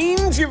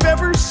beans you've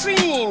ever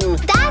seen.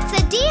 That's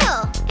a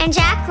deal. And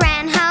Jack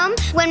ran home.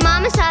 When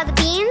Mama saw the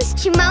beans,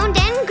 she moaned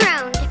and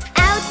groaned.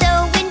 Out the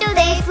window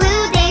they flew,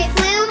 they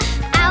flew.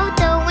 Out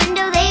the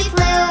window they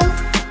flew.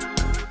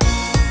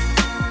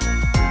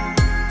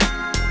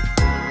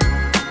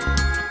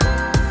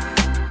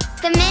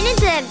 The minute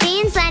the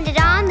beans landed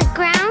on the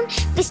ground,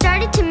 they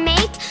started to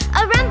make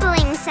a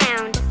rumbling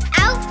sound.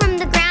 Out from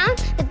the ground,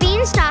 the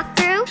beanstalk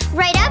grew,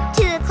 right up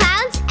to the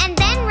clouds and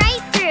then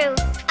right through.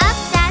 Up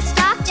that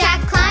stalk,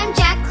 Jack climbed,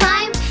 Jack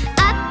climbed.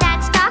 Up that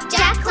stalk,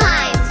 Jack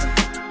climbed.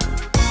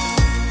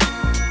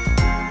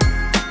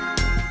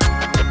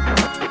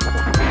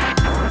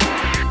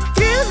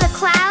 Through the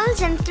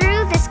clouds and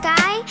through the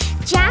sky,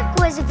 Jack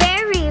was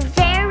very,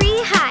 very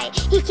high.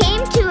 He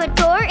came to a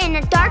door in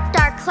a dark,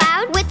 dark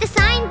cloud with a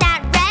sign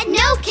that read,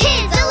 No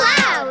kids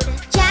allowed.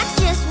 Jack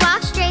just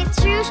walked straight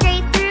through,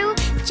 straight through.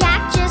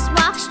 Jack just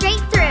walked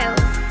straight through.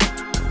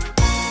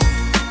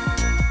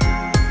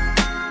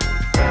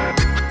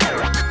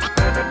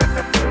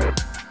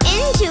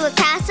 Into a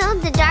castle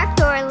the dark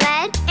door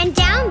led, and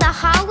down the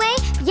hallway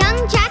young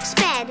Jack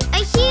sped.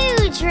 A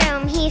huge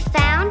room he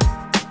found.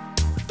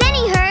 Then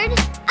he heard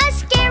a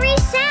scary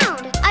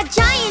sound. A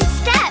giant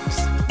steps.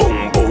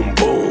 Boom, boom,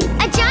 boom,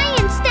 A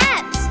giant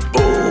steps.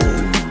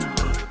 boom.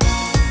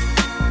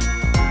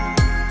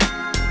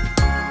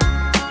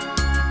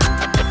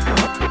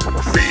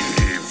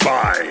 Fee,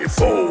 fi,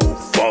 fo,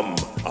 fum.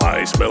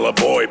 I smell a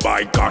boy,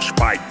 by gosh,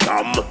 by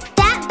gum.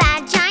 That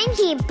bad giant,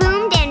 he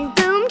boomed and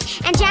boomed,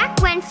 and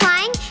Jack went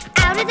flying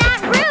out of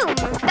that room.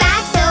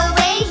 Back the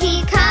way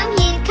he'd come,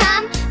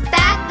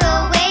 back the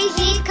way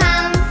he'd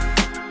come.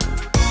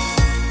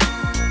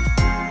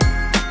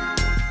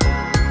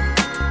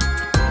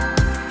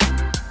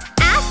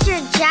 After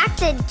Jack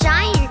the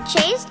giant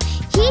chased,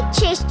 he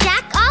chased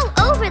Jack all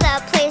over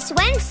the place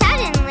when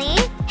suddenly,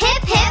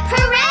 hip hip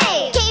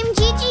hooray! Came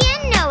Gigi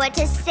and Noah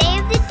to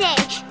save the day.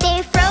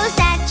 They froze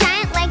that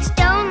giant like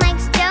stone, like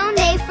stone.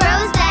 They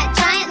froze that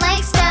giant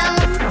like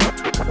stone.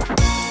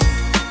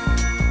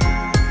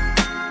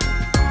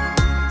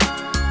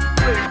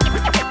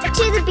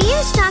 To the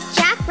beanstalk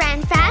Jack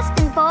ran fast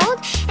and bold,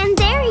 and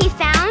there he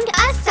found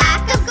a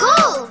sack of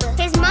gold.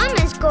 His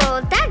mama's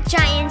gold that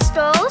giant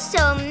stole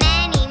so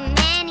many,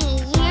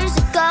 many years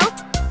ago.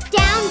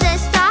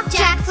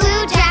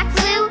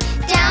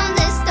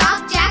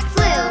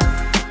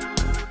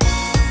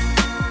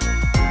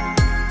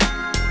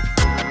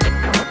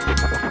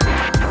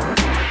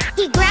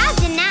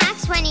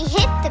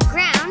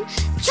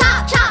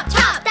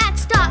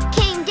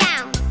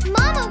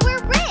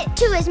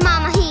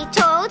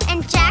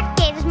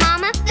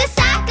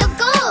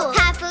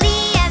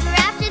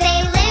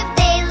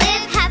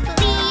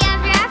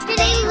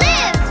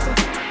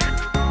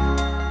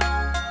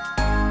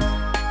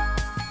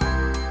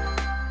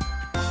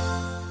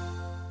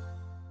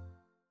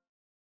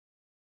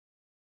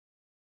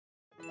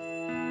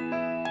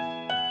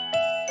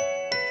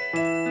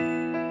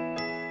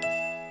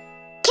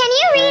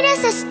 read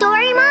us a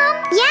story, Mom?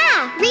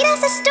 Yeah, read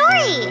us a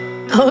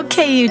story.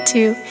 Okay, you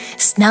two.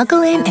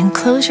 Snuggle in and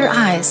close your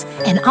eyes,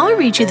 and I'll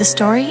read you the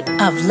story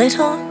of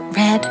Little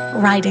Red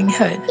Riding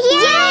Hood.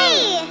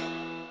 Yay!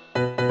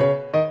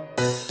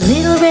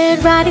 Little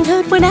Red Riding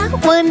Hood went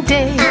out one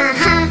day.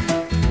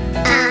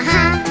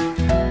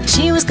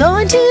 She was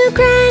going to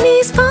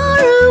Granny's far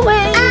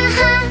away.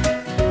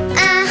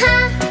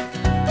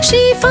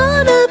 She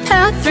followed a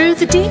path through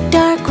the deep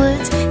dark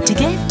woods to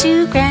get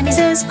to Granny's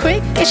as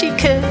quick as she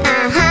could.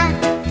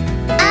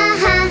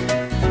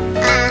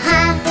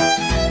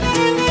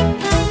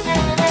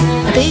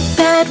 A big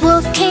bad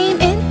wolf came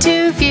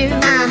into view.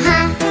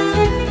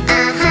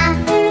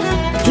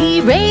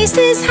 He raised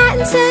his hat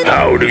and said,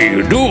 How do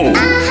you do?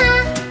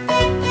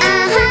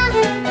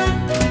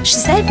 She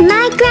said,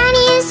 My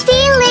granny is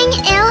feeling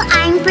ill.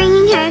 I'm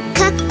bringing her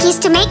cookies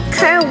to make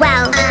her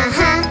well.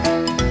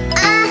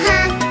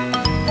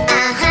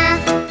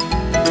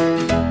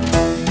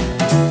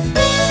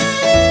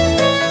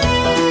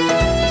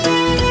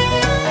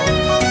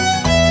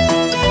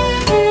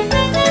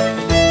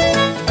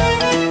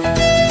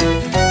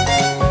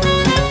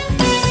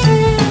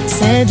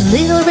 Said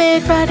Little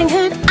Red Riding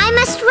Hood, I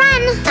must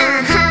run.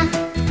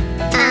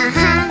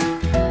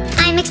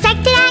 I'm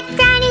expected at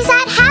Granny's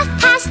at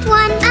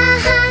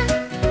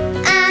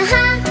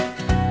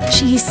 1:30.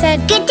 she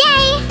said, Good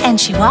day. and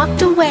she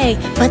walked away.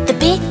 But the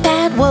big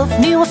bad wolf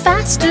knew a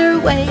faster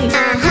way.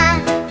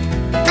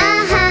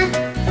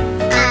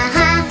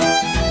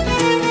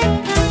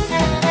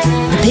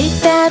 The big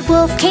bad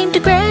wolf came to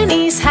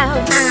Granny's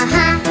house.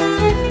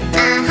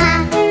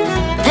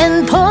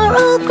 And poor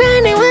old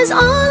Granny was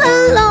all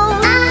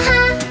alone.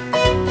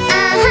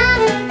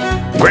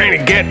 Granny,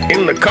 get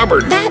in the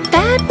cupboard. That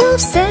bad wolf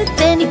said,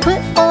 then he put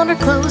on her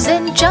clothes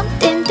and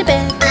jumped into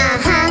bed.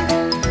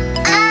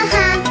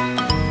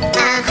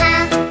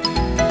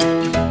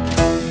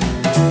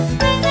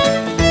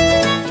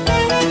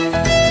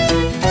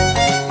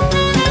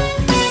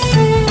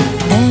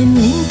 Then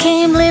in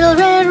came Little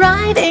Red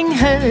Riding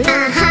Hood.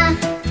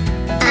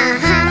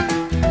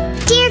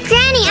 Dear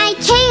Granny, I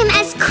came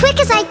as quick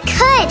as I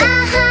could.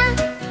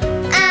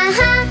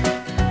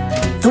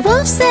 The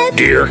wolf said,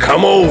 Dear,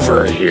 come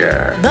over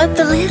here. but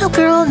the little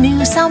girl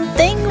knew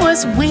something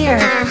was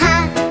weird.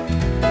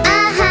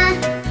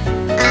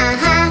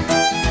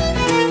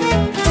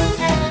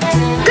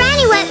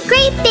 Granny, what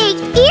great big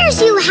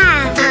ears you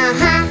have.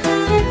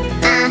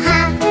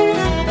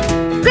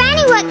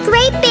 Granny, what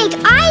great big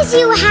eyes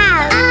you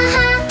have.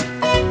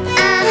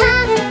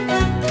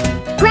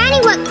 Granny,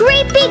 what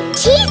great big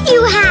teeth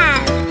you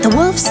have. The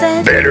wolf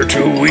said, Better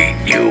to eat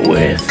you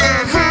with.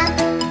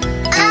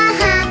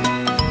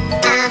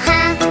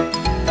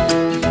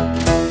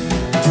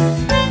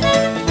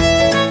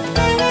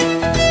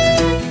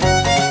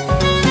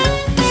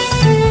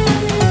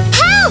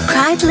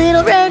 cried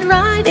Little Red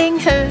Riding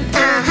Hood.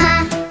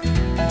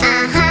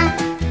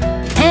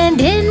 And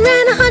in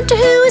ran a hunter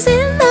who was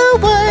in the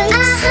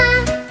woods.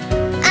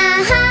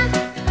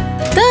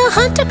 The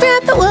hunter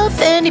grabbed the wolf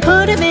and he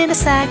put him in a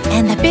sack.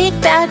 And the big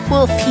bad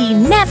wolf, he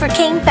never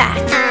came back.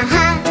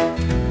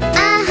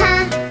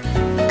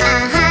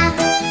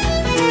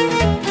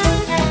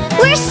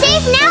 We're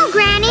safe now,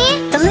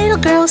 Granny. The little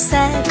girl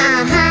said,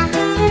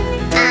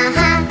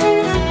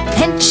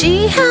 and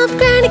she helped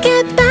Granny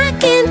get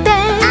back in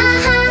bed.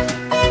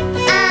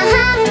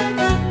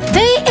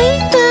 They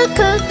ate the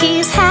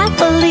cookies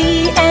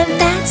happily, and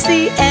that's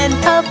the end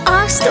of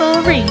our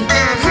story.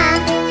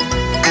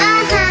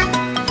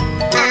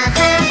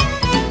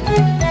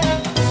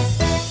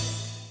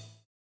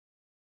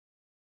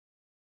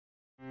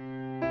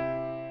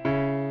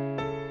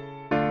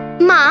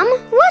 Mom,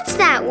 what's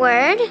that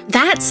word?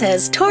 That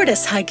says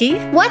tortoise,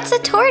 Huggy. What's a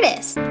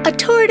tortoise? A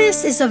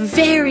tortoise is a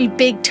very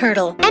big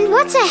turtle. And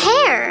what's a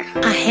hare?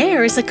 A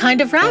hare is a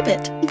kind of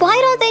rabbit. Why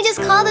don't they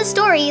just call the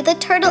story The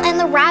Turtle and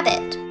the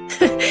Rabbit?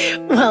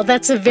 Well,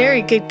 that's a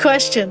very good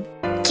question.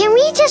 Can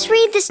we just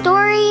read the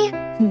story?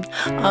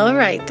 All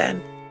right, then.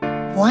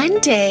 One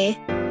day,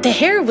 the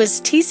hare was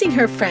teasing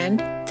her friend,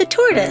 the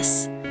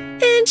tortoise,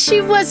 and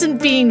she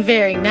wasn't being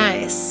very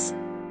nice.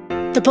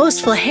 The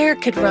boastful hare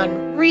could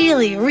run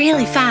really,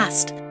 really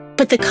fast,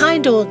 but the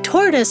kind old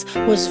tortoise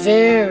was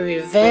very,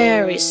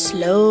 very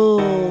slow.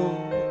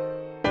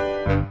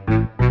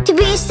 To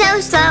be so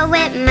slow,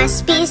 it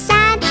must be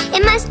sad.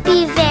 It must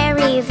be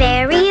very,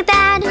 very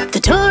bad. The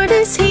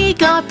tortoise, he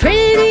got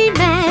pretty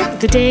mad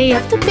the day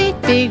of the big,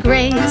 big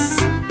race.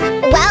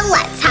 Well,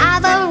 let's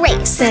have a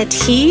race, Said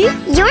he,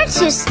 You're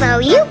too slow,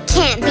 you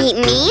can't beat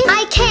me.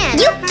 I can.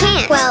 You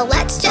can't. Well,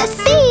 let's just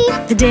see.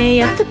 the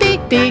day of the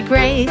big, big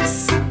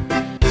race.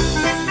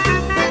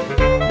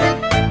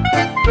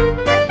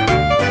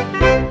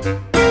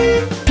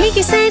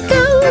 Piggy said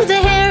go, the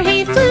hare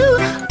he flew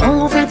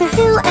over the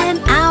hill and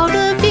out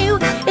of view.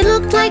 It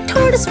looked like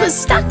tortoise was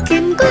stuck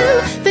in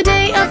glue the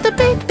day of the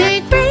big,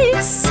 big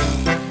race.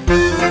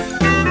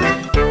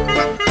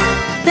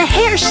 The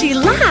hare, she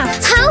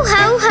laughed. Ho,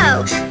 ho,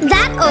 ho.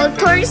 That old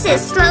tortoise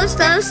is slow,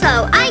 slow,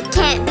 slow. I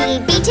can't be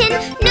beaten.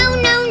 No,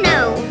 no, no.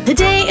 The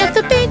day of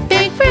the big,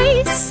 big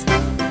race.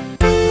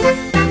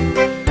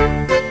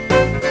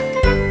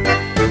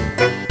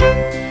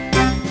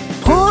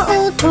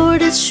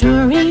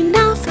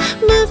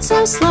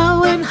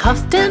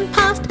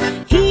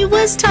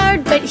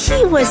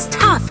 he was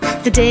tough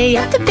the day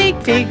of the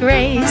big, big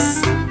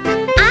race.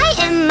 I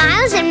am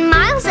miles and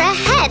miles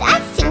ahead. I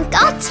think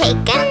I'll take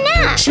a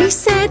nap. She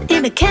said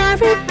in a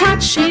carrot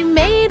patch she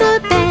made a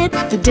bed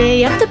the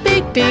day of the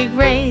big, big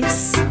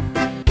race.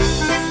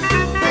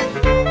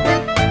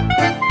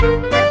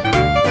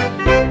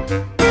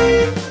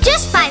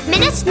 Just 5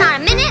 minutes,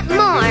 not a minute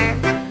more.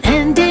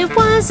 And it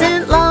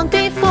wasn't long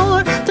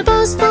before the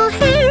boastful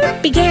hare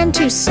began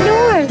to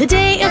snore the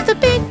day of the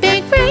big,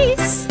 big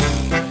race.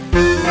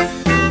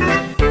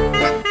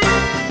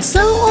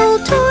 So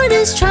old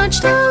Tortoise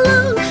trudged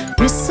along,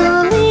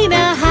 whistling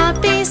a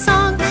happy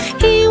song.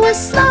 He was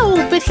slow,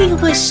 but he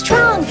was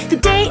strong the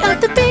day of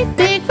the big,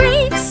 big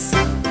race.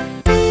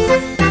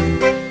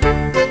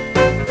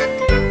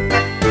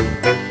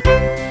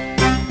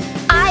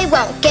 I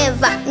won't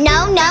give up,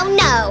 no, no,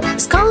 no.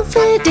 His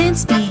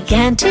confidence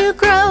began to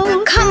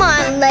grow. Come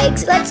on,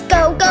 legs, let's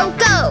go, go,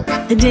 go.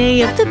 The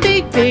day of the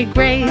big, big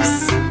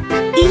race.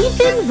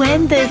 Even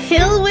when the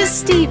hill was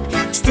steep,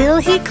 still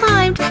he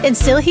climbed and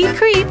still he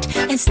creeped,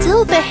 and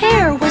still the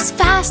hare was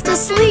fast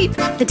asleep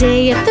the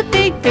day of the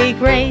big, big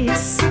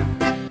race.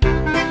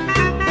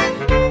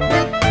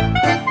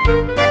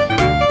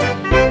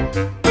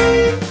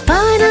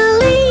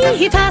 Finally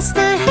he passed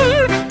the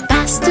hare,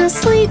 fast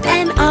asleep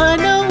and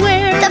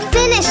unaware. The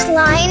finish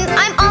line,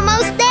 I'm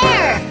almost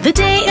there. The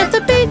day of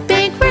the big,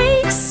 big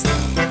race.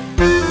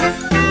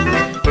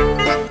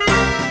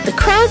 The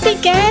crowd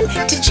began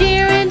to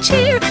cheer and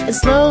cheer, and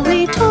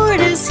slowly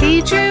Tortoise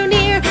he drew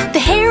near. The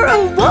hare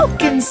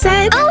awoke and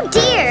said, Oh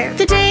dear!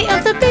 The day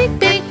of the big,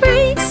 big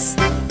race.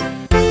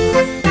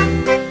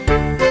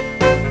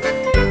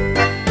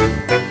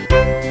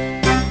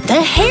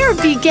 The hare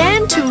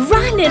began to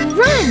run and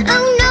run.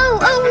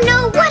 Oh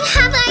no, what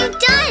have I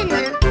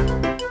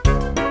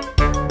done?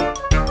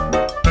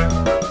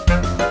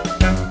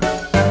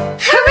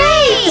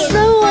 Hooray!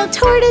 Slow old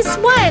Tortoise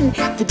won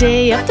the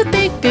day of the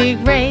big, big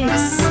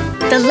race.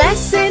 The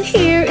lesson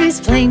here is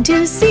plain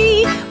to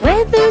see.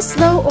 Whether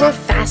slow or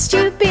fast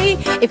you be,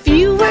 if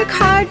you work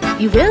hard,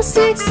 you will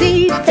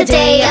succeed. The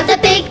day of the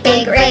big,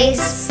 big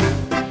race.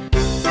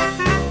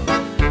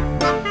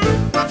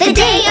 The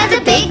day of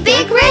the big,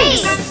 big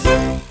race.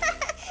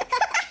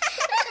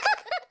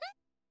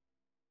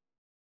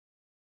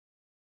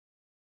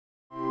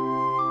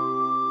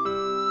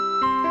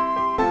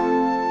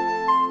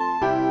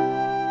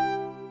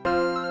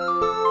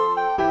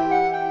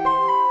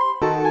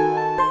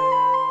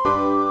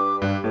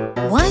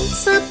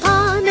 Once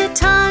upon a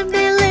time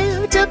there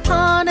lived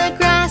upon a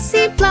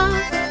grassy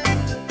bluff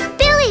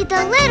Billy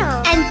the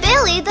Little and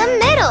Billy the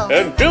Middle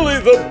And Billy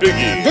the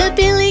Biggie. the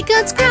billy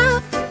goat's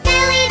gruff.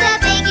 Billy the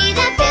Biggie,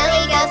 the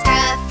Billy Goat's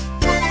gruff.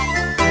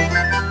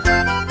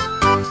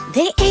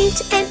 They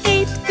ate and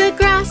ate the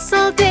grass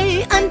all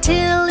day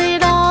until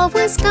it all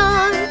was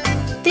gone.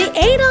 They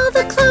ate all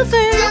the clover,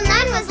 Till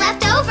none was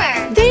left over.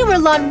 they were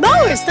lawn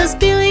mowers, those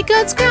billy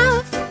goat's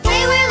gruff.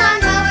 They were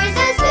lawn mowers,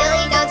 those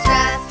Billy Goat's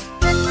gruff.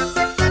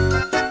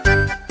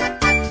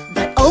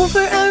 But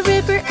over a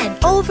river and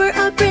over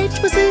a bridge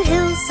was a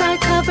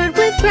hillside covered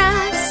with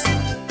grass,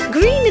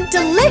 green and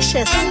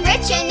delicious. And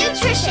rich and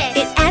nutritious.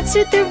 It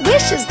answered their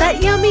wishes,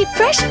 that yummy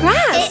fresh It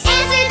grass.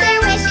 answered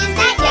their wishes,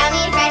 that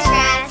yummy fresh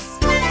grass.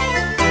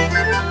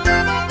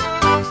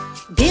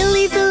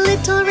 Billy the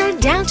Little ran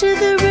down to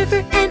the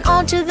river and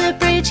onto the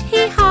bridge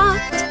he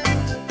hopped.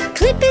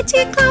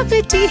 Clippity,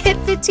 cloppity,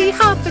 hippity,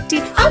 hoppity,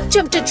 up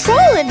jumped a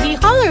troll and he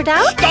hollered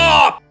out,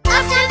 Stop!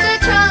 Up jumped the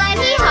troll and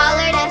he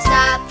hollered and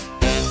stopped.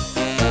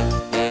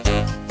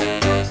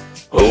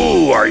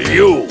 Who are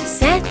you?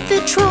 said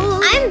the troll.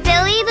 I'm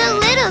Billy the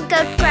Little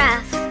Goat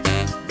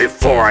Gruff.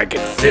 Before I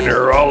get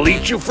thinner, I'll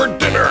eat you for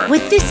dinner.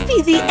 Would this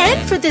be the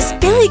end for this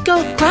billy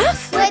goat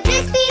gruff? Would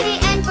this be the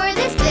end for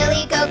this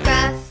Billy Goat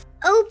Gruff?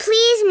 Oh,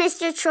 please,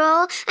 Mr.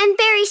 Troll. I'm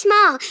very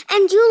small,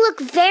 and you look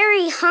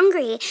very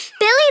hungry.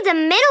 Billy the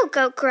Middle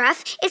Goat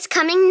Gruff is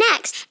coming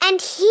next, and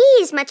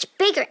he's much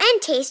bigger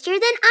and tastier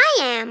than I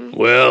am.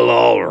 Well,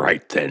 all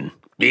right then.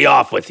 Be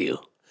off with you.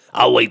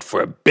 I'll wait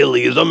for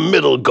Billy the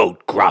Middle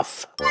Goat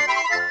Gruff.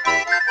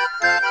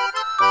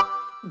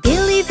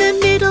 Billy the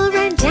Middle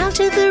ran down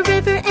to the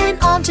river and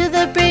onto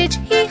the bridge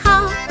he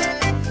hopped.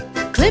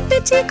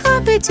 Clippity,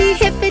 cloppity,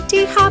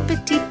 hippity,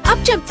 hoppity, up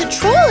jumped the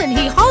troll and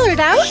he hollered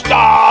out,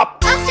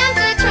 Stop! Up jumped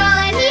the troll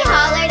and he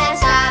hollered and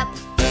stopped.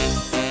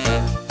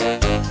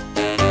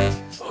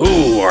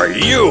 Who are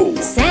you?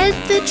 said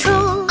the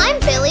troll. I'm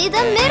Billy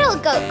the Middle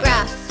Goat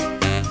Gruff.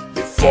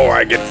 Before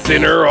I get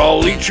thinner,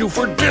 I'll eat you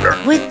for dinner.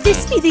 Would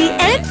this be the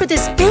end for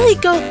this billy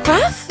goat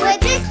gruff? Would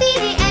this be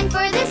the end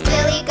for this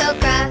Billy Goat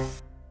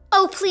Gruff?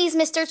 Oh, please,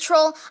 Mr.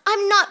 Troll,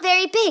 I'm not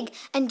very big,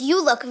 and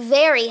you look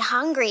very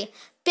hungry.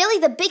 Billy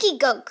the Biggie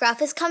Goat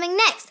Gruff is coming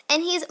next,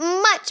 and he's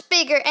much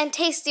bigger and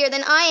tastier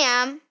than I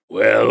am.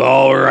 Well,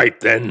 all right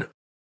then.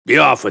 Be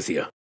off with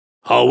you.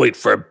 I'll wait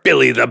for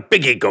Billy the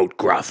Biggie Goat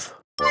Gruff.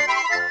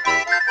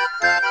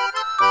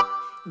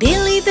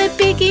 Billy the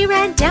Biggie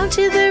ran down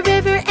to the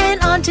river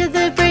and onto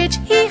the bridge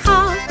he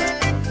hopped.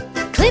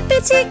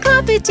 Hippity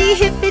cloppity,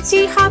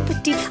 hippity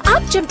hoppity.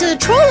 Up jumped the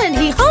troll and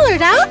he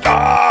hollered out,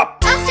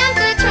 Stop! Up jumped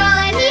the troll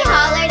and he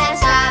hollered out,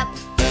 stop.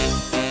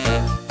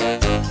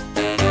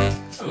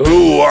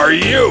 Who are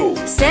you?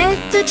 said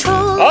the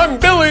troll. I'm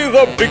Billy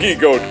the Biggie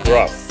Goat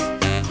Gruff.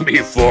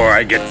 Before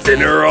I get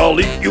thinner, I'll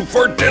eat you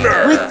for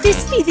dinner. Would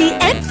this be the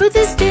end for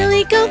this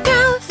Billy Goat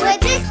Gruff?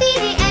 Would this be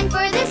the end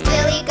for this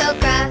Billy Goat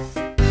Gruff?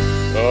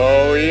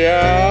 Oh,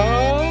 yeah?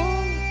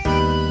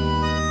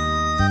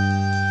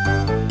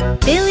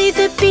 Billy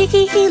the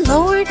Biggie, he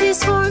lowered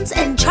his horns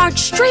and charged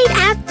straight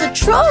at the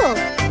troll.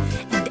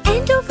 And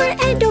end over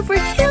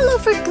hill,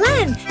 over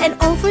glen, and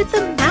over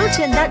the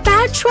mountain that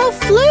bad troll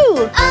flew.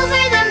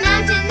 Over the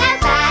mountain that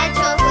bad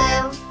troll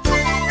flew.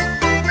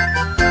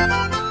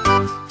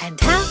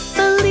 And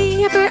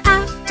happily ever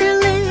after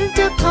lived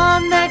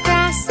upon that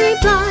grassy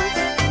bluff.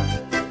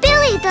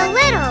 Billy the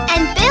Little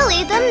and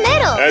Billy the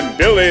Middle And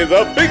Billy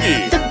the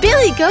Biggie. The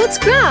Billy Goat's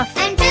Gruff.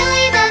 and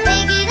Billy the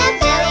Biggie, the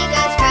Billy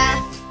Goat's Gruff.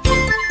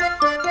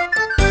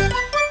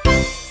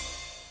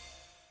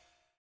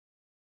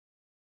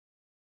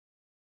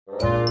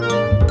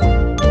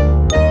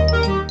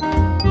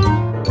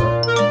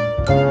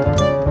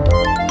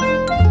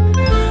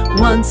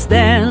 Once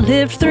there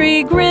lived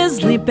 3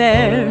 grizzly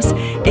bears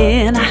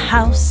in a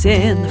house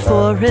in the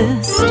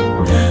forest.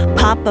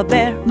 Papa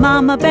bear,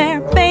 mama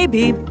bear,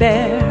 baby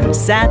bear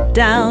sat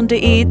down to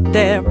eat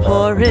their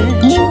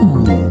porridge.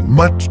 Ooh,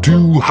 much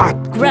too hot.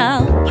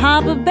 Growled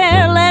Papa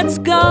bear, let's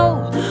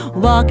go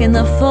walk in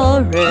the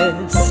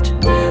forest.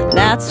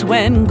 That's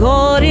when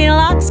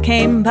Goldilocks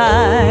came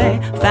by,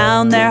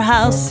 found their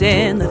house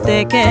in the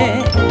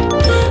thicket.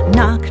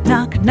 Knock,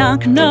 knock,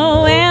 knock,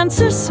 no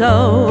answer,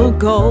 so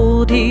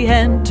Goldie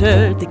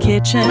entered the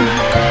kitchen.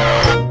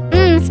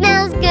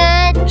 Smells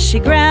good. She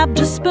grabbed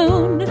a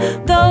spoon,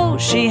 though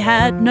she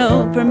had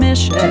no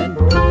permission.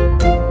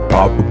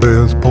 Papa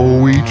Bear's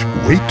porridge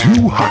way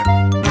too hot.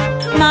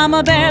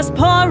 Mama bear's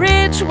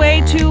porridge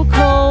way too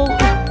cold.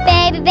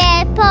 Baby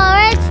bear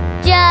porridge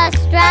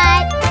just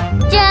right,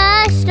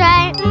 just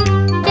right,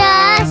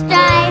 just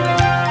right.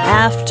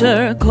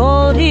 After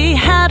Goldie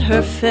had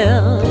her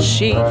fill,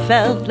 she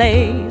felt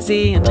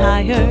lazy and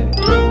tired.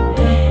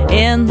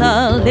 In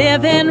the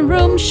living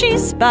room she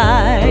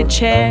spied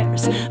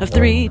chairs of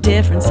 3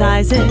 different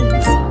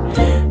sizes.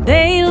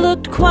 They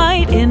looked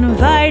quite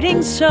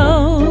inviting,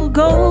 so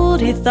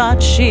Goldie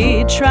thought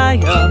she'd try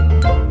 'em.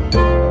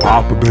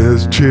 Papa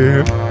Bear's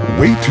chair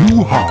way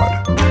too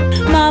hard.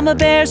 Mama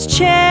bear's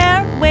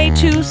chair way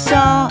too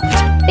soft.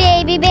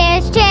 Baby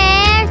bear's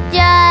chair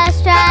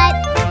just right,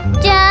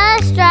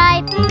 just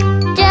right,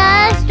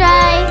 just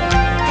right.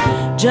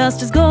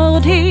 Just as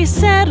Goldie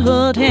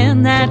settled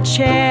in that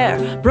chair,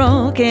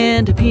 broke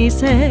into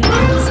pieces.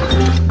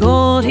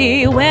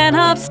 Goldie went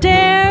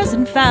upstairs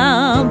and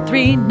found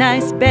 3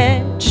 nice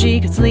beds she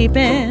could sleep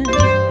in.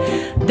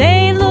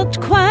 They looked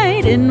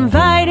quite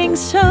inviting,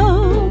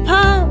 so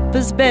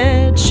Papa's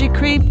bed she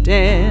creeped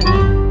in.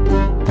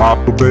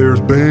 Papa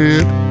Bear's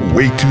bed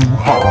way too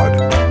hard.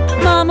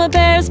 Mama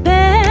bear's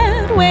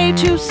bed way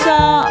too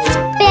soft.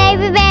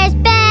 Baby bear's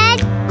bed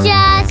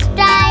just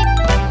right,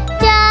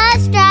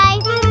 just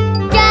right,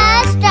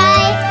 just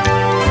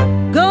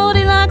right.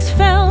 Goldilocks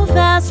fell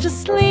fast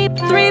asleep.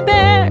 3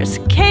 bears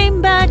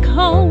came back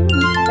home.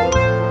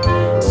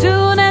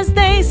 Soon as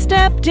they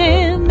stepped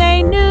in,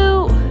 they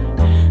knew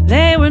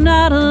they were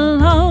not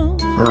alone.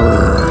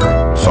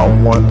 Brr,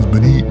 someone's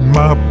been eating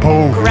my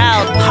porridge.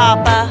 Growled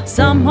Papa.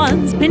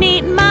 Someone's been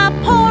eating my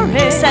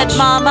porridge, said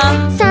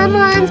Mama.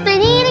 Someone's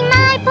been eating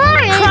my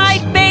porridge.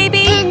 Cried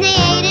Baby. And they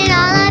ate it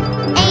all up,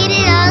 ate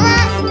it all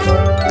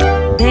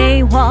up.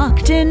 They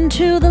walked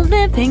into the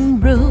living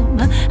room,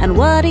 and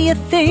what do you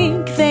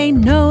think they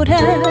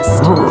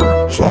noticed?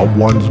 Brr,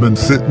 someone's been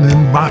sitting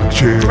in my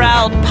chair.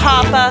 Growled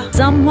Papa.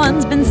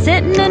 Someone's been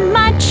sitting in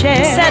my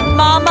chair, said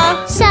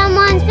Mama.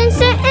 Someone's been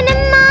sitting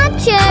in my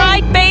chair.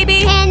 Cried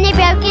Baby. And they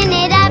broken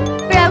it up,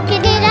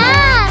 broken it up.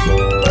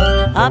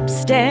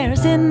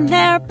 Upstairs in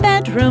their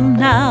bedroom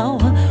now,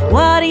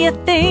 what do you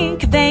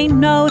think they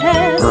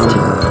noticed?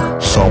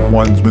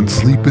 Someone's been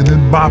sleeping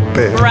in my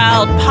bed.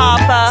 Growled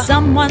Papa.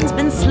 Someone's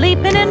been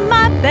sleeping in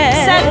my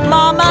bed, said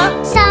Mama.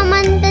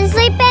 Someone's been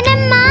sleeping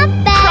in my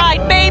bed.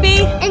 Cried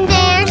Baby. And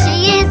there she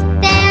is,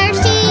 there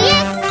she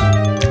is.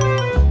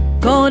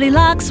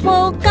 Goldilocks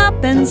woke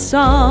up and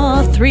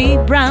saw 3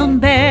 brown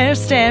bears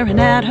staring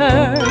at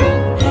her.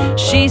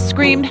 She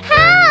screamed,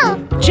 Help!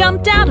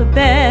 jumped out of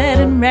bed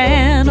and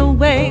ran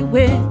away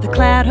with the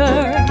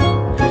clatter.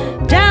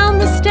 Down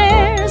the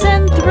stairs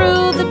and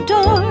through the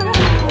door,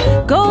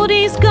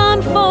 Goldie's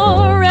gone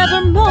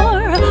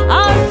forevermore.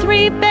 Our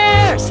 3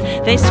 bears,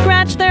 they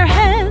scratched their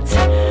heads,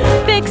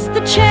 fixed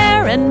the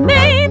chair and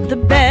made the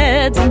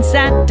beds, and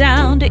sat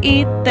down to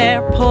eat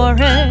their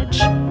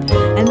porridge.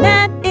 And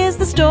that is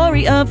the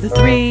story of the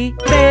 3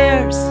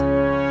 bears.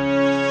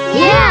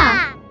 Yeah!